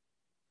helped.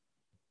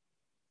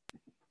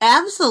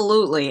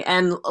 Absolutely.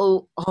 And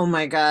oh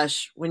my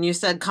gosh, when you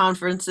said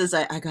conferences,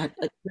 I got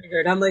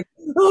triggered. I'm like,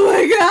 oh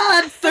my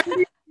God,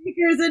 30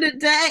 speakers in a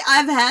day.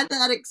 I've had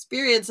that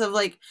experience of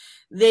like,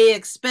 they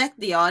expect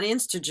the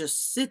audience to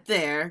just sit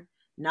there,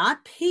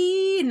 not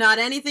pee, not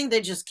anything. They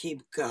just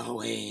keep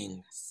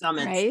going.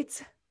 Summits,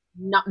 right?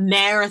 Not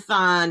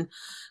marathon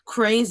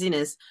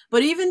craziness.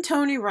 But even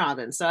Tony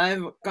Robbins, so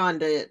I've gone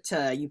to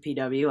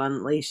UPW,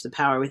 Unleash the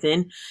Power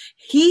Within.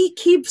 He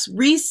keeps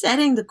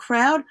resetting the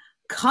crowd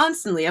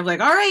constantly. I'm like,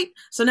 all right,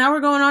 so now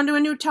we're going on to a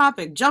new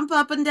topic. Jump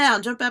up and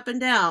down,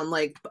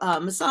 like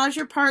massage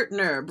your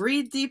partner,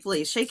 breathe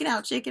deeply, shake it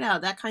out,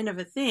 that kind of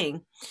a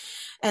thing.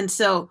 And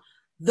so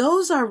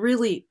those are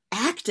really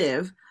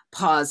active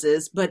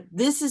pauses, but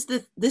this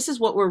is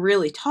what we're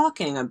really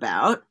talking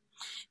about,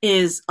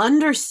 is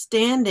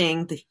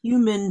understanding the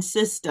human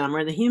system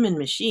or the human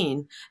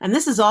machine. And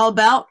this is all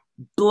about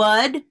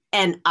blood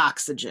and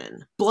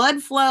oxygen,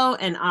 blood flow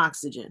and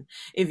oxygen.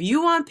 If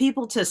you want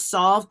people to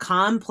solve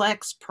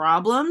complex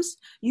problems,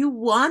 you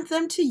want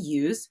them to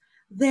use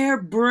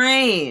their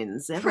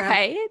brains.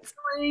 Right.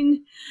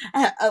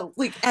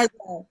 Like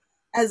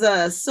as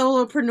a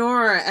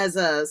solopreneur, as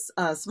a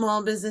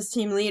small business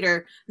team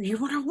leader, you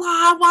wonder,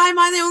 why am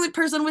I the only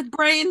person with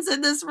brains in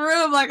this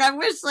room? Like, I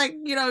wish, like,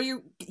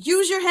 you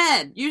use your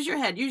head, use your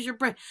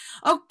brain.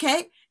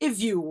 Okay,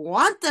 if you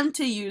want them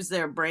to use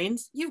their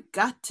brains, you've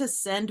got to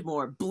send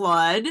more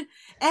blood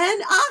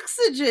and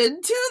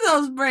oxygen to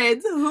those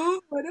brains.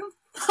 Who would have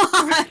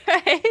thought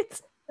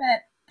that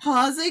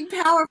pausing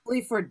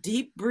powerfully for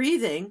deep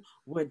breathing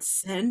would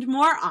send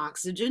more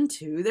oxygen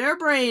to their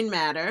brain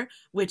matter,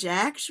 which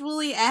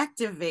actually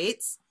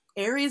activates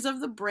areas of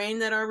the brain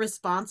that are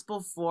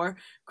responsible for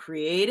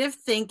creative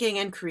thinking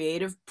and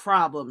creative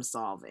problem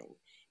solving.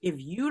 If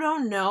you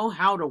don't know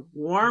how to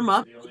warm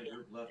up,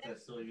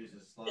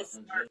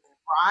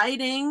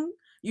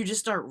 you just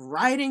start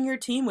riding your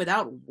team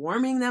without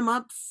warming them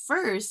up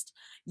first,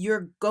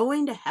 you're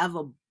going to have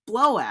a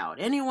blowout.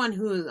 Anyone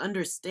who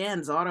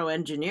understands auto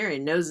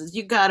engineering knows that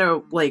you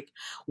gotta like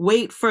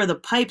wait for the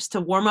pipes to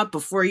warm up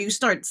before you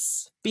start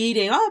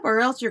speeding up,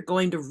 or else you're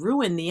going to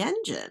ruin the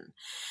engine.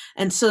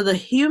 And so the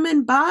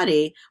human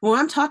body, when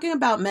I'm talking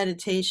about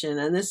meditation,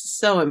 and this is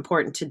so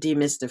important to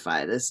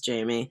demystify this,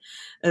 Jamie,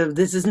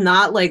 this is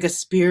not like a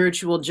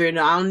spiritual journey.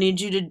 I don't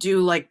need you to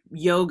do like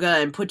yoga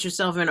and put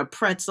yourself in a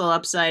pretzel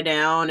upside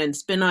down and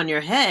spin on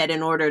your head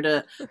in order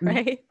to,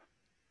 right?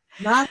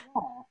 Not at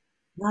all.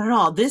 Not at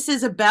all. This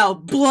is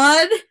about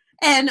blood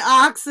and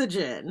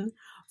oxygen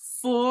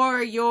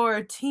for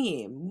your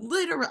team.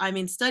 Literally, I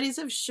mean, studies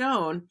have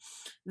shown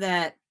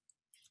that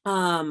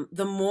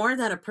the more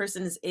that a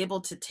person is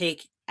able to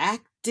take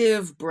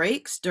active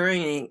breaks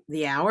during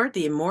the hour,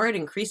 the more it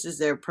increases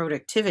their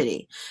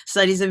productivity.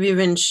 Studies have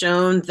even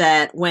shown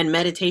that when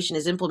meditation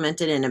is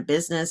implemented in a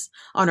business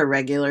on a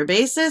regular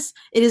basis,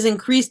 it has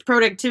increased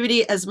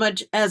productivity as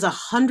much as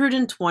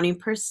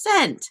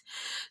 120%.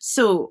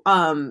 So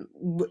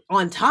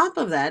on top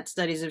of that,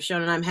 studies have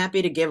shown, and I'm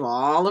happy to give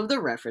all of the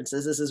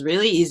references. This is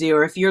really easy.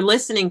 Or if you're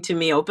listening to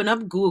me, open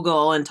up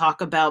Google and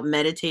talk about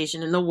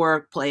meditation in the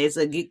workplace.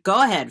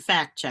 Go ahead,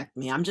 fact check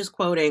me. I'm just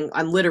quoting.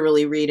 I'm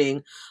literally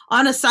reading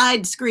on a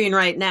side screen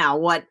right now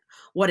what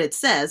it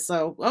says.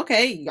 So,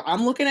 okay,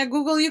 I'm looking at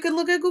Google. You can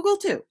look at Google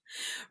too,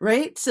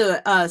 right? So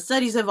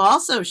studies have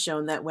also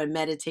shown that when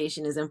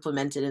meditation is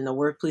implemented in the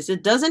workplace,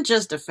 it doesn't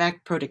just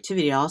affect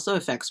productivity, it also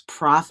affects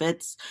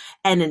profits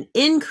and an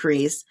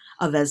increase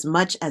of as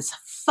much as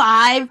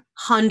 520%.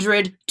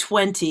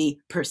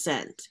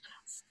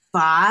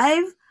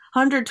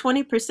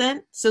 520%.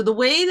 So the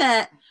way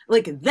that,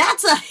 like,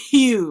 that's a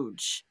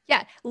huge.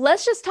 Yeah,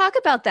 let's just talk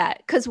about that.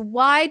 Because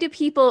why do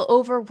people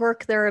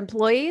overwork their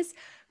employees?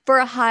 For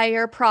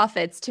higher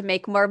profits, to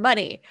make more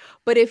money.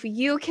 But if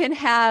you can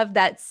have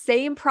that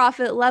same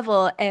profit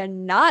level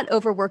and not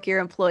overwork your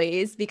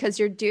employees because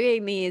you're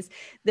doing these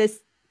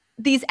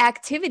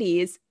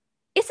activities,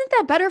 isn't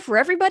that better for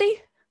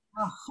everybody?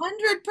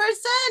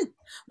 100%.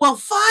 Well,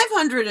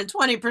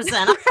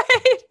 520%.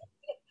 Right?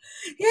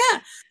 Yeah.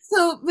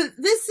 So, but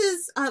this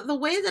is the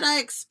way that I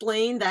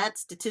explain that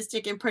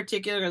statistic in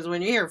particular, because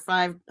when you hear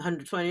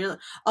 520, you're like,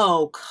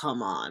 oh,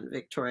 come on,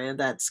 Victoria,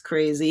 that's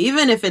crazy.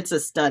 Even if it's a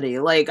study,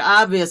 like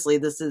obviously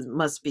this is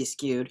must be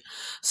skewed.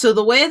 So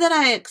the way that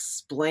I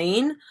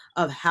explain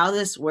of how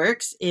this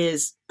works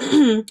is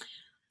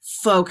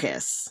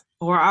focus,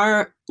 or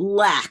our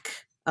lack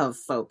of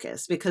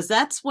focus, because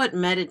that's what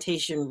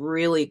meditation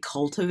really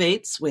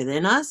cultivates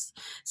within us.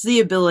 It's the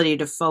ability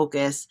to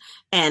focus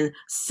and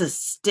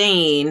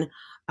sustain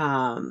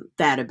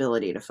that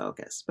ability to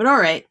focus. But all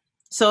right.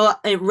 So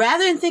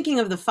rather than thinking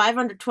of the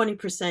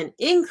 520%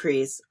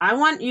 increase, I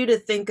want you to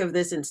think of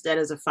this instead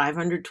as a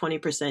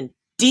 520%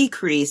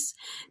 decrease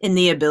in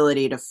the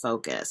ability to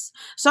focus.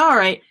 So, all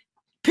right,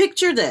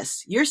 picture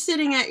this. You're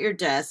sitting at your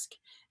desk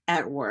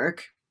at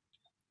work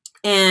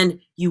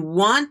and you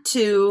want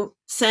to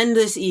send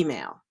this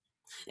email.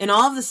 And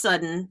all of a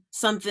sudden,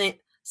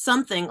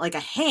 something like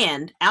a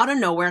hand out of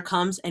nowhere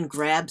comes and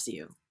grabs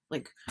you.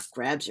 Like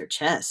grabs your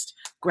chest,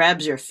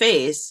 grabs your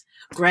face,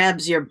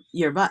 grabs your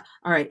butt.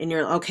 All right. And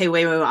you're okay,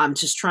 wait, I'm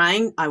just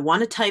trying. I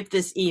want to type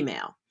this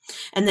email.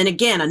 And then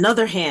again,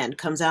 another hand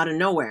comes out of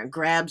nowhere and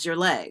grabs your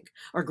leg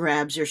or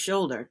grabs your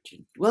shoulder.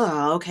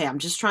 Well, okay, I'm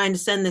just trying to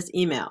send this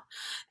email.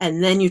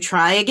 And then you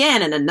try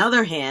again, and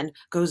another hand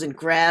goes and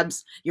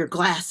grabs your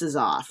glasses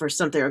off or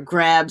something, or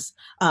grabs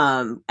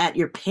at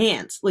your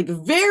pants. Like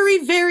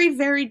very, very,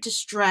 very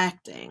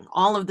distracting,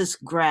 all of this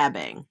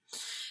grabbing.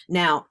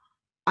 Now,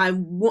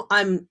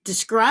 I'm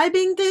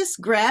describing this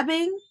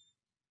grabbing,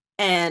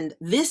 and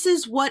this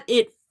is what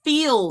it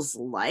feels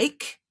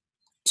like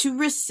to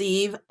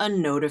receive a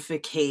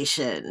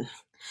notification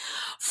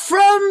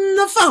from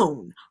the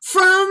phone,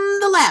 from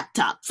the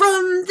laptop,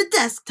 from the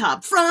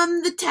desktop,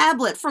 from the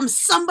tablet, from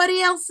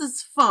somebody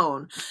else's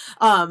phone.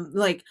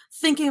 Like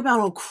thinking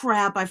about, oh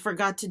crap, I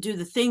forgot to do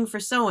the thing for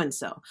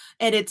so-and-so.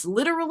 And it's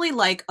literally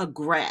like a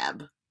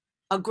grab,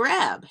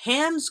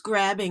 hands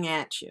grabbing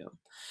at you.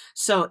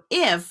 So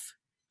if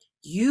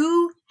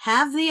you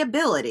have the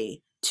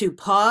ability to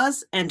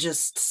pause and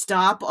just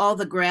stop all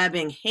the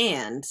grabbing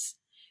hands,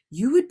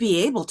 you would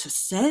be able to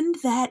send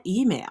that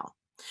email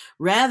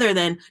rather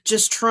than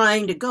just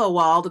trying to go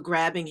while all the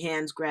grabbing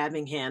hands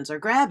are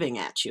grabbing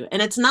at you.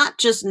 And it's not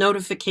just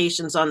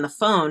notifications on the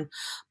phone,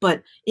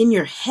 but in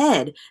your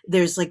head,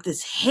 there's like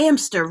this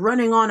hamster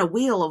running on a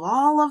wheel of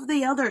all of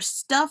the other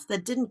stuff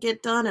that didn't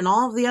get done and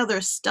all of the other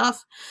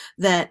stuff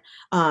that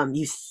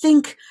you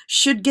think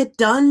should get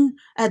done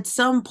at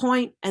some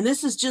point. And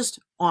this is just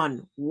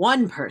on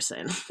one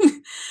person,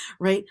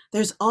 right?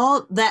 There's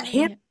all that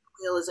hamster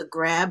wheel is a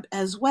grab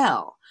as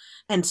well.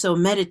 And so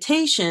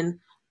meditation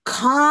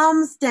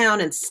calms down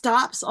and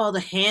stops all the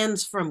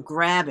hands from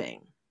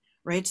grabbing,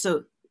 right?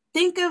 So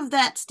think of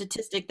that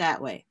statistic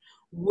that way.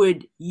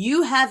 Would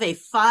you have a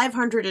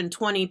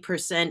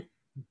 520%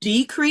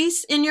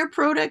 decrease in your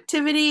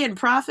productivity and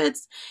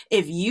profits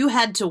if you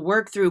had to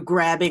work through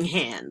grabbing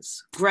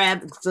hands?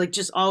 Like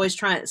just always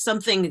trying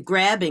something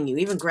grabbing you,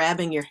 even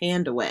grabbing your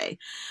hand away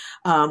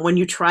when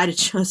you try to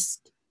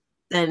just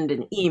send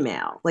an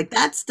email. Like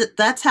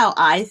that's how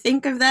I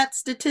think of that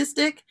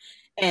statistic.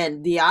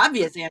 And the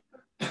obvious answer,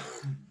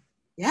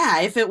 yeah,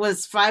 if it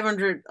was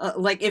 500,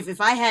 like if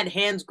I had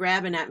hands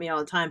grabbing at me all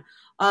the time,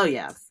 oh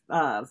yeah,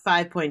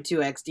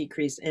 5.2x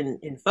decrease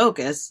in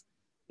focus,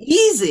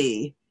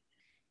 easy.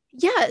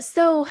 Yeah,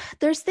 so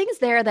there's things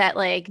there that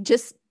like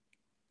just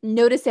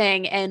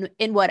noticing and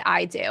in what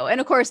I do.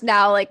 And of course,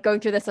 now like going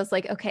through this, I was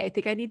like, okay, I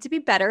think I need to be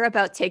better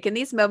about taking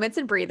these moments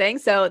and breathing.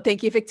 So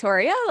thank you,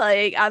 Victoria.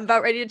 Like I'm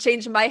about ready to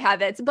change my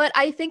habits. But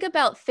I think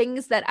about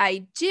things that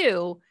I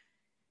do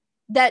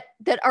that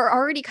are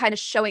already kind of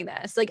showing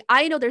this. Like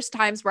I know there's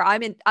times where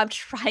I'm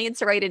trying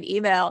to write an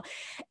email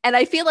and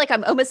I feel like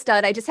I'm almost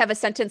done. I just have a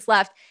sentence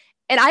left.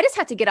 And I just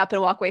had to get up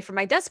and walk away from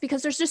my desk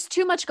because there's just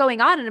too much going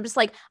on. And I'm just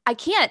like, I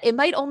can't, it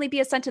might only be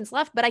a sentence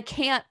left, but I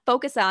can't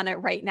focus on it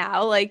right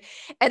now. Like,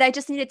 and I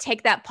just need to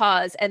take that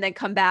pause and then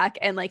come back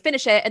and like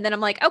finish it. And then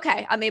I'm like,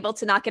 okay, I'm able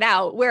to knock it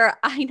out, where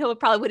I know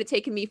it probably would have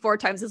taken me 4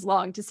 times as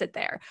long to sit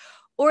there.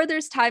 Or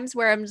there's times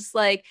where I'm just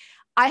like,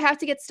 I have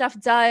to get stuff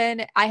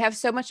done. I have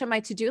so much on my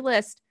to-do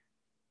list,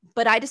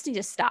 but I just need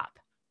to stop.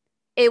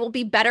 It will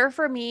be better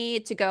for me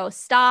to go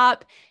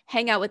stop,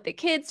 hang out with the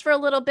kids for a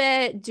little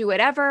bit, do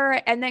whatever,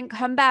 and then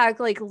come back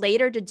like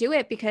later to do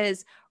it,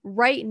 because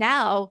right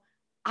now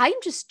I'm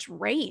just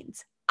drained.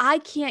 I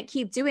can't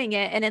keep doing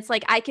it. And it's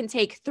like, I can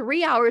take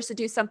 3 hours to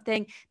do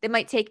something that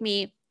might take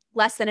me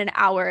less than an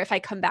hour if I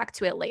come back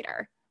to it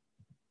later.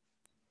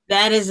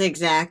 That is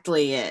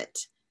exactly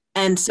it.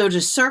 And so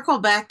to circle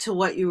back to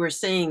what you were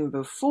saying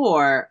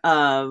before,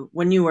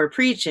 when you were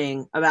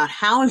preaching about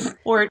how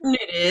important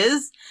it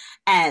is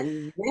at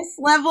this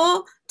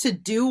level to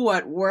do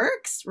what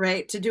works,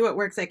 right? To do what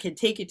works that can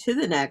take you to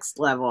the next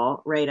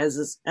level, right? As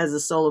a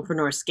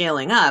solopreneur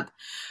scaling up,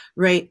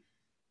 right?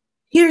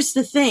 Here's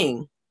the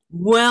thing.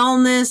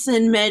 Wellness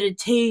and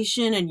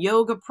meditation and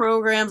yoga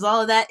programs,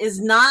 all of that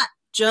is not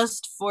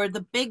just for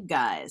the big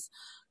guys.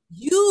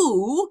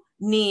 You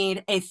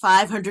need a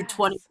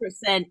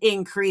 520%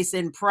 increase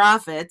in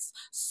profits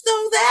so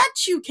that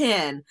you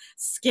can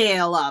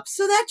scale up,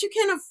 so that you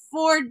can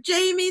afford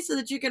Jamie, so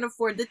that you can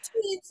afford the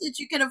team, so that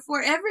you can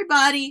afford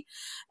everybody,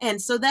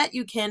 and so that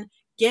you can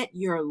get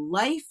your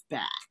life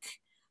back.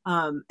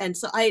 And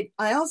so I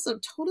also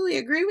totally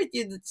agree with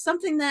you that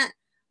something that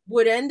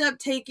would end up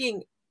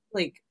taking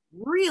like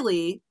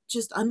really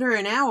just under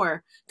an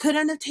hour could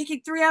end up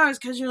taking 3 hours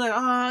because you're like,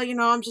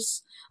 oh,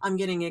 I'm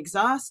getting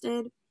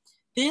exhausted.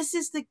 This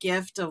is the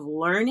gift of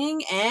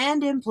learning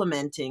and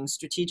implementing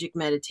strategic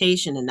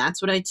meditation. And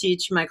that's what I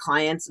teach my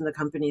clients and the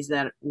companies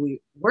that we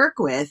work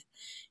with,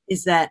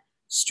 is that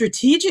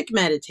strategic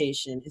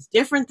meditation is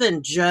different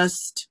than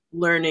just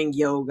learning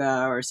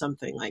yoga or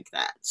something like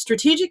that.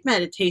 Strategic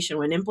meditation,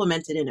 when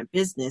implemented in a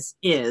business,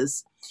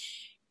 is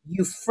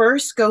you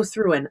first go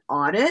through an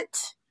audit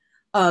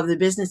of the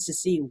business to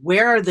see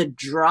where are the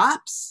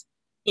drops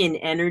in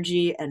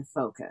energy and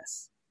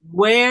focus.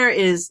 Where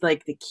is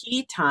like the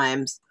key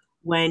times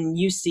when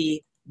you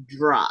see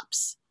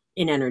drops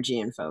in energy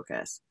and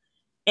focus?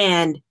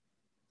 And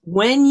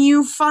when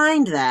you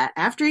find that,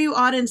 after you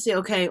audit and say,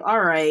 okay,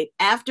 all right,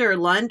 after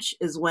lunch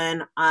is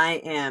when I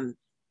am,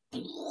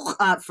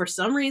 for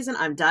some reason,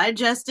 I'm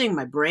digesting,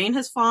 my brain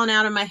has fallen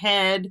out of my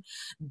head.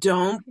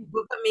 Don't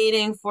book a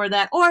meeting for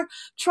that, or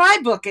try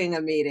booking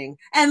a meeting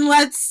and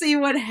let's see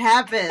what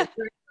happens.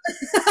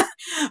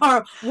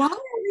 Or why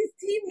are these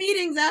team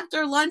meetings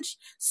after lunch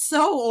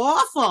so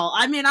awful?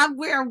 I mean,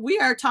 we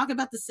are talking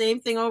about the same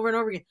thing over and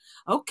over again.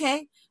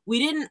 Okay, we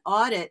didn't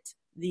audit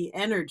the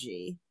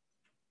energy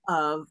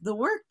of the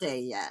workday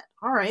yet.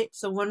 All right,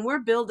 so when we're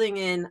building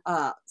in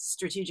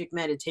strategic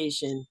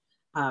meditation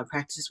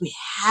practice, we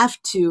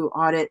have to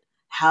audit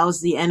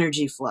how's the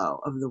energy flow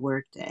of the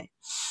workday.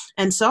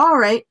 And so, all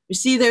right, you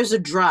see there's a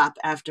drop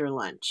after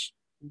lunch.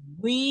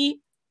 We,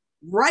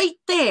 right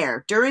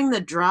there during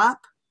the drop,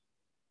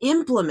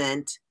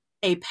 implement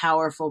a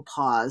powerful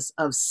pause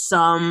of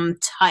some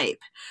type,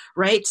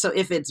 right? So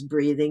if it's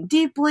breathing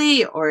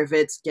deeply, or if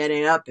it's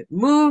getting up and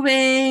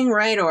moving,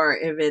 right? Or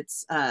if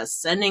it's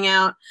sending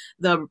out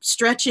the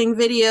stretching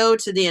video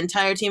to the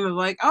entire team of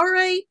like, all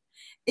right,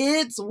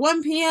 it's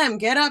 1 p.m.,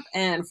 get up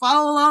and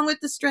follow along with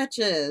the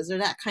stretches, or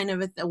that kind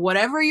of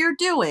whatever you're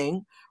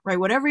doing, right?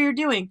 Whatever you're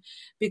doing,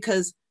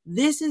 because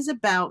this is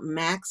about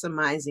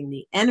maximizing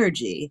the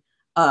energy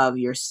of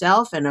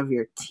yourself and of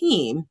your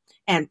team,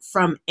 and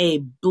from a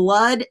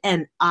blood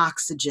and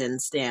oxygen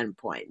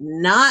standpoint,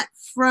 not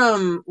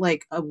from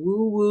like a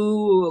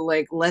woo-woo,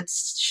 like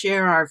let's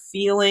share our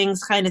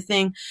feelings kind of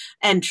thing.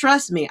 And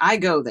trust me, I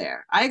go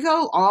there. I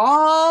go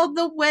all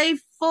the way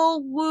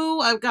full woo.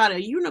 I've got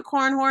a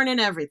unicorn horn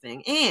and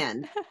everything.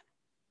 And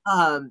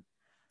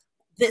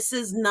this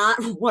is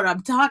not what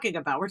I'm talking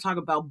about. We're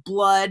talking about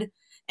blood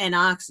and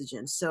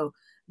oxygen. So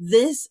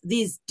these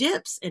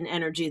dips in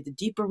energy, the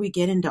deeper we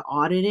get into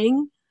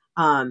auditing,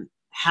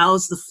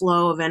 how's the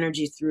flow of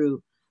energy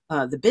through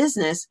the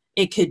business.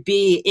 It could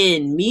be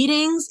in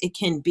meetings. It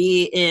can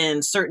be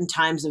in certain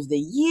times of the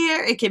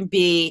year. It can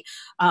be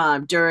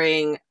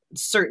during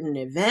certain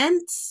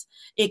events.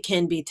 It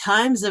can be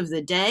times of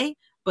the day.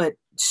 But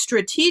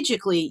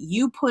strategically,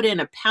 you put in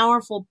a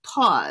powerful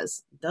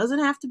pause. It doesn't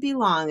have to be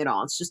long at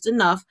all. It's just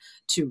enough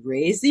to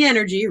raise the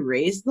energy,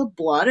 raise the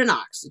blood and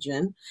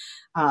oxygen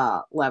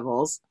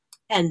levels.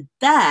 And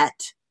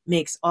that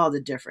makes all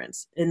the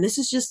difference. And this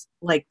is just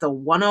like the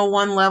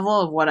 101 level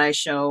of what I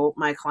show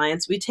my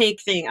clients. We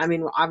take things, I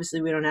mean,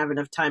 obviously we don't have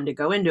enough time to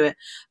go into it,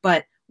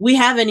 but we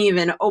haven't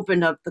even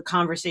opened up the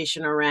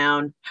conversation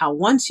around how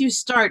once you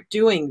start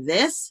doing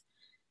this,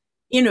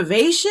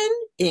 innovation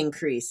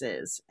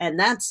increases. And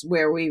that's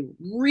where we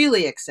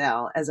really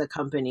excel as a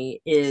company,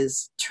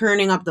 is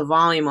turning up the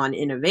volume on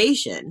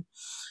innovation.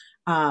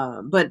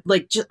 But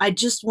like, I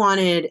just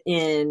wanted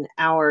in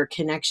our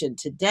connection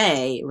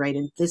today, right,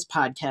 in this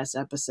podcast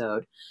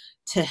episode,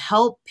 to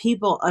help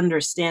people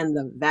understand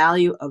the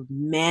value of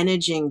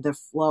managing the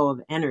flow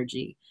of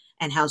energy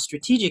and how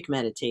strategic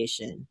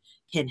meditation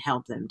can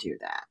help them do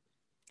that.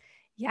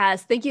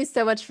 Yes. Thank you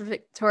so much,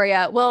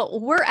 Victoria.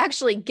 Well, we're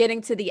actually getting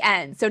to the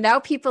end. So now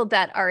people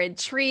that are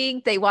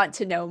intrigued, they want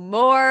to know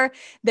more.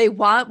 They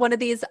want one of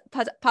these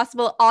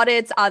possible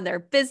audits on their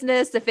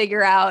business to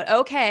figure out,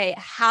 okay,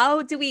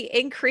 how do we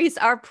increase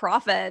our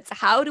profits?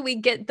 How do we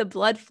get the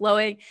blood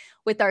flowing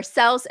with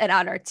ourselves and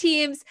on our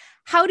teams?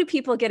 How do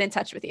people get in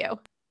touch with you?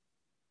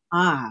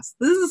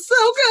 This is so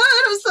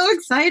good. I'm so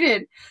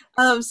excited.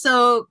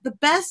 So the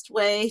best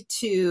way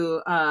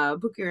to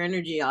book your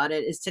energy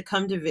audit is to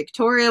come to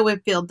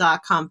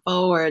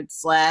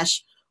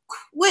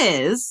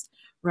victoriawhitfield.com/quiz,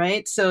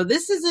 right? So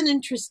this is an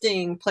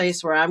interesting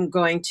place where I'm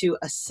going to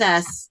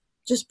assess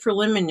just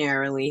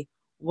preliminarily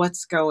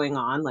what's going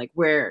on, like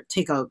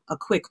take a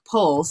quick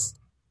pulse.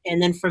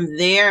 And then from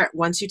there,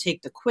 once you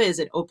take the quiz,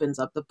 it opens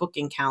up the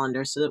booking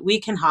calendar so that we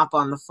can hop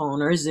on the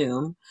phone or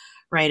Zoom,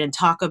 right, and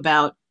talk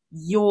about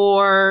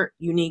your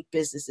unique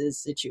business's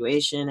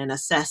situation and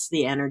assess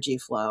the energy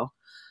flow.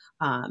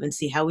 and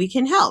see how we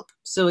can help.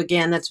 So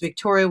again, that's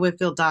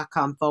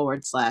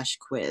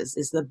victoriawhitfield.com/quiz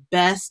is the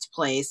best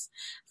place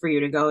for you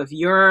to go. If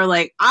you're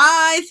like,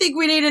 I think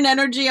we need an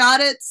energy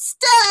audit,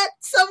 stat,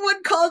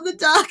 someone call the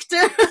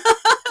doctor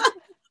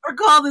or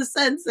call the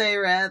sensei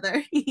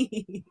rather.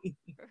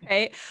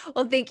 Right.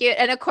 Well, thank you.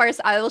 And of course,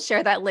 I will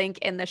share that link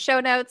in the show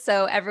notes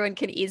so everyone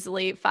can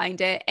easily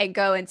find it and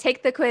go and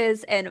take the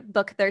quiz and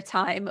book their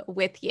time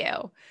with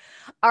you.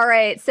 All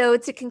right. So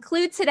to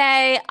conclude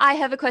today, I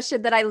have a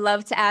question that I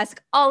love to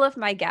ask all of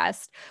my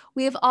guests.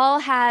 We've all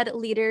had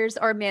leaders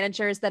or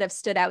managers that have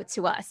stood out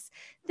to us.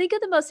 Think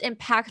of the most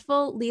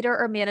impactful leader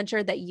or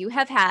manager that you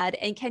have had,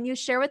 and can you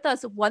share with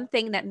us one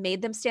thing that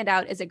made them stand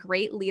out as a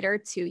great leader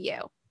to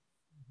you?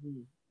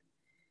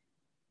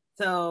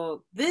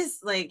 So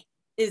this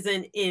is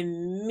an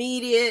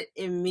immediate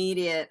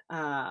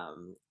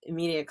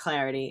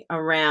clarity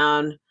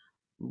around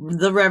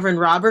the Reverend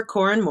Robert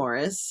Corin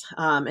Morris,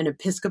 an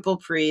Episcopal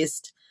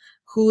priest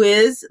who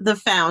is the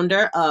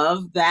founder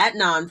of that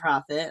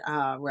nonprofit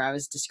where I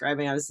was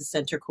describing. I was the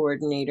center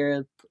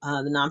coordinator.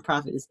 The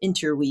nonprofit is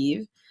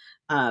Interweave,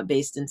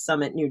 based in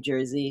Summit, New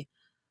Jersey.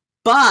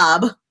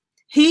 Bob,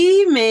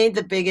 he made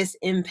the biggest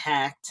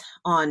impact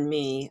on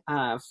me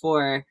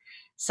for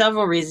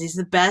several reasons. He's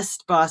the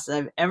best boss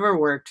I've ever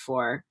worked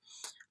for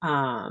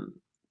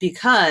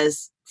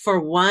because, for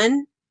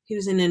one, he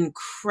was an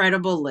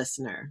incredible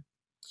listener.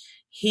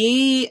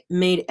 He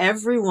made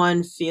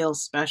everyone feel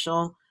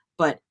special,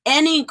 but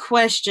any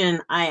question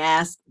I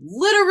asked,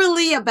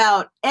 literally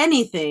about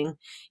anything,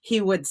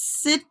 he would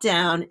sit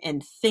down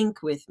and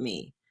think with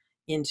me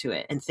into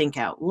it and think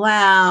out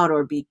loud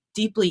or be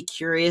deeply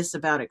curious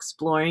about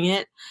exploring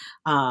it.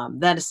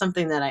 That is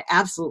something that I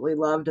absolutely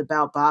loved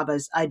about Bob,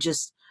 as I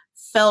just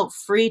felt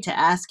free to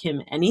ask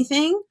him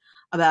anything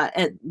about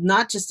it,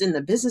 not just in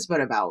the business, but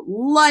about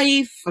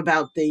life,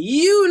 about the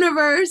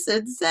universe,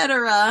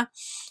 etc.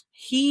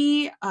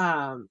 He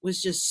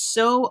was just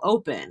so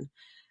open,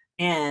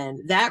 and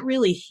that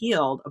really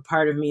healed a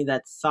part of me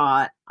that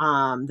thought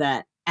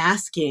that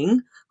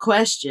asking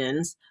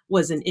questions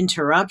was an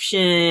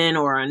interruption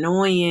or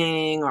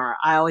annoying, or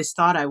I always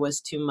thought I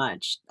was too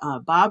much.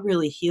 Bob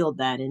really healed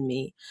that in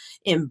me,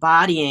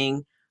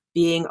 embodying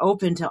being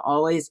open to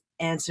always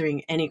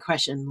answering any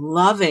question,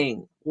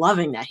 loving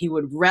that. He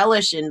would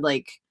relish in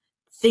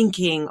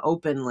thinking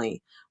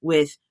openly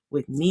with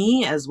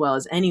me as well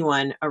as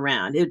anyone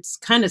around. It's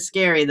kind of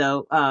scary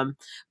though.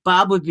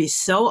 Bob would be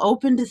so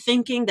open to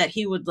thinking that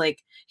he would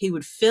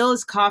fill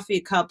his coffee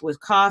cup with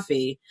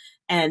coffee.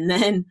 And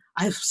then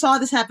I saw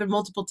this happen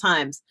multiple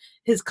times.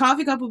 His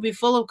coffee cup would be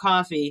full of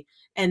coffee.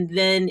 And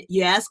then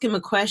you ask him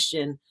a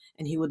question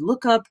and he would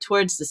look up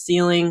towards the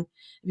ceiling and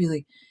be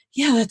like,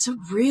 yeah, that's a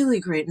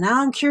really great.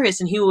 Now I'm curious.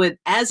 And he would,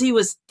 as he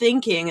was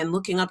thinking and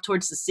looking up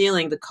towards the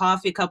ceiling, the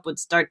coffee cup would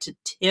start to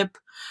tip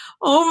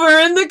over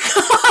in the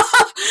cup.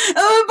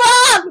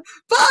 Oh,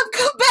 Bob,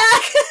 come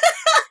back.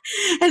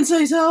 And so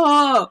he said,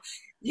 oh,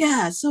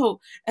 yeah.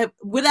 So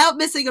without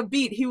missing a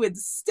beat, he would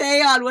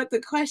stay on what the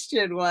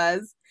question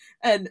was.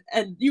 And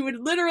you would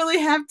literally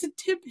have to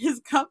tip his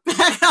cup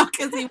back out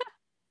because he would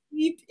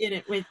keep in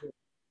it with you.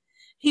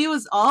 He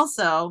was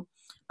also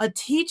a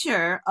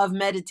teacher of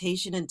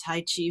meditation and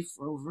Tai Chi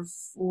for over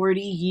 40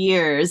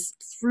 years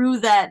through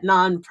that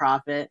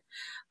nonprofit.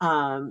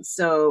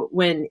 So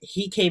when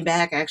he came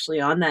back, actually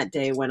on that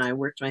day when I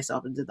worked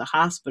myself into the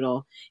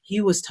hospital,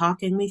 he was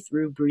talking me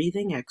through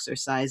breathing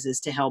exercises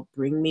to help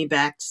bring me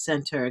back to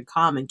center and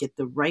calm and get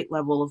the right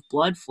level of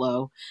blood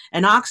flow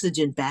and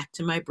oxygen back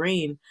to my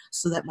brain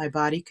so that my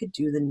body could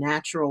do the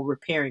natural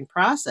repairing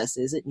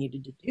processes it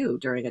needed to do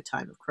during a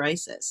time of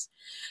crisis.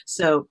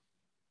 So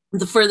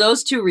for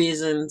those two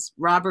reasons,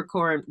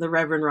 the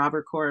Reverend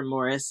Robert Corin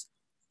Morris,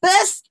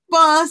 best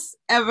boss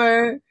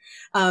ever.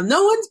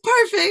 No one's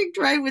perfect,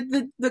 right, with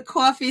the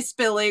coffee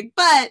spilling,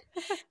 but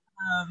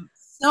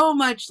so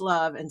much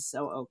love and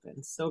so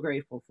open. So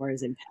grateful for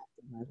his impact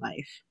in my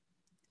life.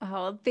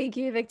 Oh, thank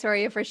you,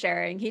 Victoria, for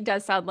sharing. He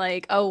does sound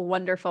like a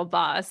wonderful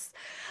boss.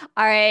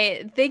 All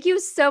right. Thank you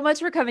so much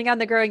for coming on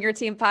the Growing Your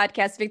Team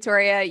podcast,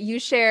 Victoria. You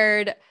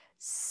shared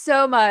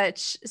so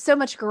much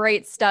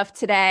great stuff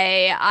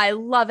today. I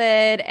love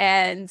it.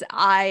 And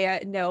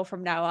I know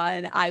from now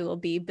on, I will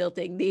be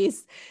building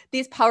these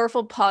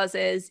powerful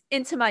pauses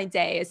into my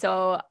day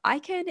so I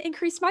can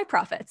increase my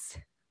profits.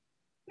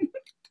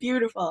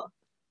 Beautiful.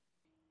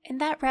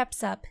 And that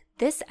wraps up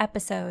this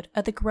episode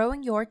of the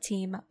Growing Your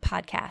Team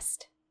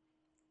podcast.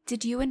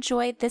 Did you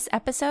enjoy this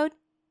episode?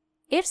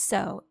 If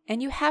so,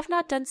 and you have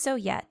not done so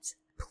yet,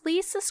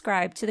 please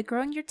subscribe to the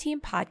Growing Your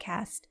Team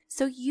podcast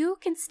so you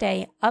can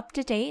stay up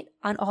to date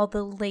on all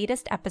the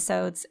latest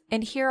episodes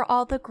and hear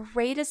all the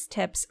greatest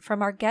tips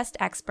from our guest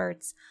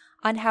experts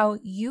on how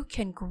you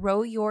can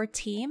grow your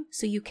team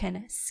so you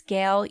can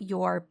scale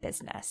your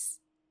business.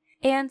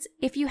 And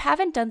if you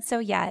haven't done so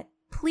yet,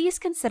 please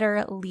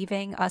consider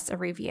leaving us a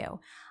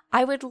review.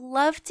 I would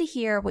love to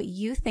hear what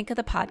you think of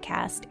the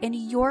podcast, and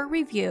your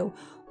review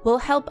will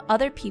help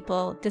other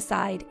people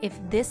decide if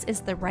this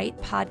is the right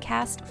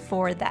podcast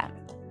for them.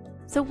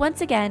 So once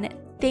again,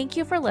 Thank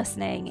you for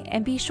listening,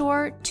 and be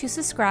sure to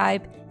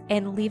subscribe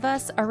and leave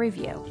us a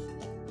review.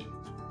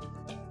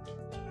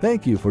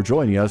 Thank you for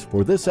joining us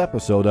for this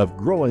episode of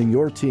Growing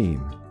Your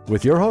Team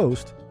with your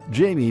host,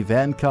 Jamie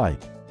Van Kuyk.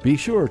 Be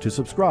sure to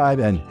subscribe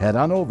and head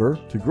on over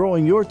to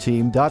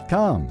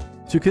growingyourteam.com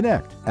to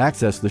connect,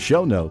 access the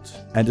show notes,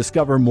 and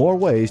discover more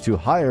ways to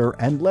hire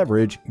and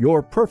leverage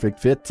your perfect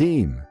fit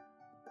team.